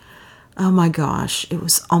thing. Oh my gosh, it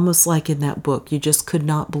was almost like in that book. You just could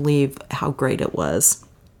not believe how great it was.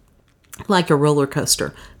 Like a roller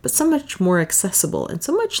coaster, but so much more accessible and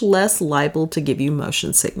so much less liable to give you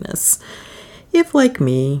motion sickness. If, like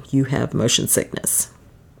me, you have motion sickness.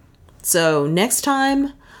 So next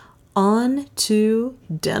time, on to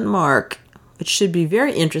Denmark, which should be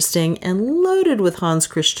very interesting and loaded with Hans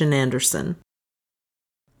Christian Andersen.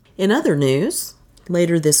 In other news,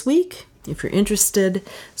 later this week, if you're interested,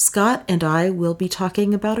 Scott and I will be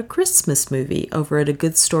talking about a Christmas movie over at a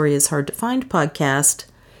Good Story is Hard to Find podcast.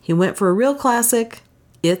 He went for a real classic,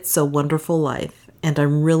 It's a Wonderful Life, and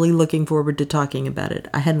I'm really looking forward to talking about it.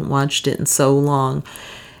 I hadn't watched it in so long,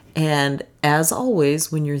 and as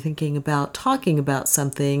always, when you're thinking about talking about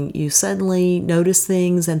something, you suddenly notice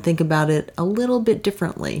things and think about it a little bit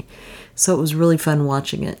differently. So it was really fun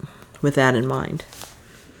watching it with that in mind.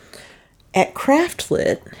 At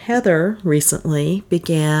Craftlit, Heather recently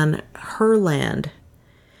began Herland,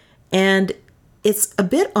 and It's a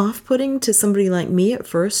bit off-putting to somebody like me at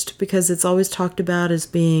first because it's always talked about as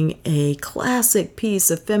being a classic piece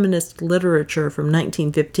of feminist literature from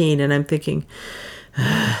 1915, and I'm thinking,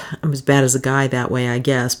 I'm as bad as a guy that way, I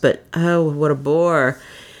guess, but oh, what a bore.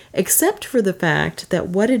 Except for the fact that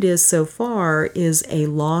what it is so far is a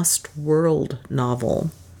lost world novel.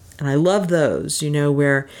 And I love those,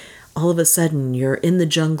 where all of a sudden you're in the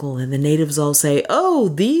jungle and the natives all say, oh,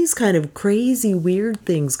 these kind of crazy, weird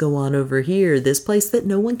things go on over here, this place that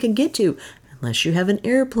no one can get to unless you have an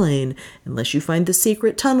airplane, unless you find the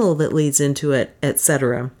secret tunnel that leads into it,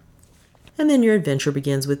 etc. And then your adventure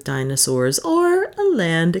begins with dinosaurs or a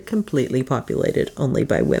land completely populated only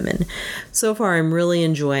by women. So far, I'm really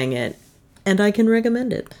enjoying it, and I can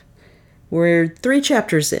recommend it. We're 3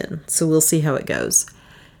 chapters in, so we'll see how it goes.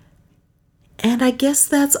 And I guess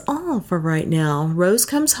that's all for right now. Rose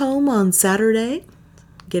comes home on Saturday,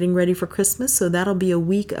 getting ready for Christmas, so that'll be a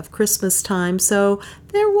week of Christmas time. So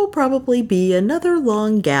there will probably be another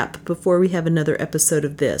long gap before we have another episode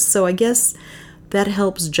of this. So I guess that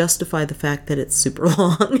helps justify the fact that it's super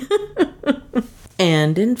long.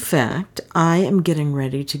 And in fact, I am getting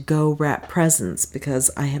ready to go wrap presents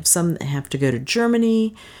because I have some that have to go to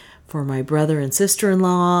Germany for my brother and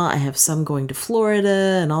sister-in-law. I have some going to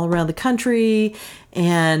Florida and all around the country.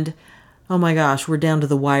 And oh my gosh, we're down to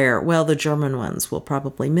the wire. Well, the German ones will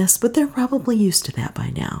probably miss, but they're probably used to that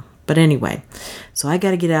by now. But anyway, so I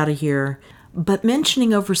got to get out of here. But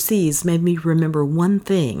mentioning overseas made me remember one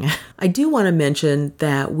thing. I do want to mention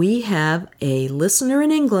that we have a listener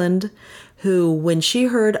in England who, when she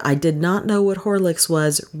heard I did not know what Horlicks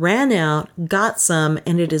was, ran out, got some,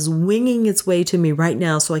 and it is winging its way to me right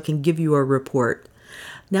now so I can give you a report.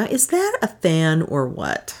 Now, is that a fan or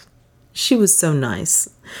what? She was so nice.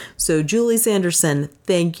 So, Julie Sanderson,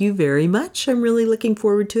 thank you very much. I'm really looking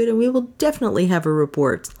forward to it, and we will definitely have a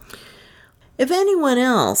report. If anyone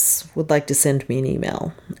else would like to send me an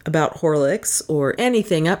email about Horlicks or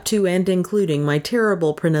anything up to and including my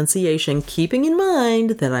terrible pronunciation, keeping in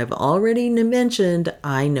mind that I've already mentioned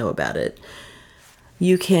I know about it,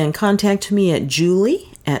 you can contact me at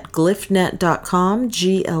julie@glyphnet.com,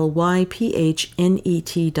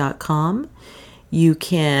 GLYPHNET.com. You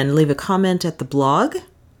can leave a comment at the blog,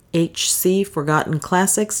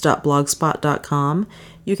 hcforgottenclassics.blogspot.com.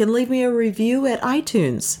 You can leave me a review at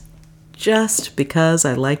iTunes, just because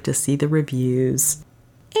I like to see the reviews.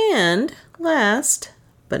 And last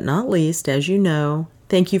but not least, as you know,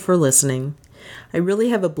 thank you for listening. I really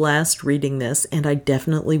have a blast reading this, and I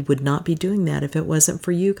definitely would not be doing that if it wasn't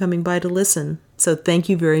for you coming by to listen. So thank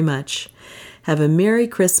you very much. Have a Merry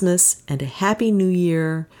Christmas and a Happy New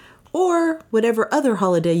Year, or whatever other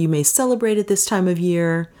holiday you may celebrate at this time of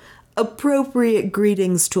year. Appropriate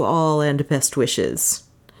greetings to all and best wishes.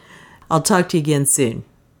 I'll talk to you again soon.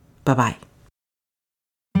 Bye-bye.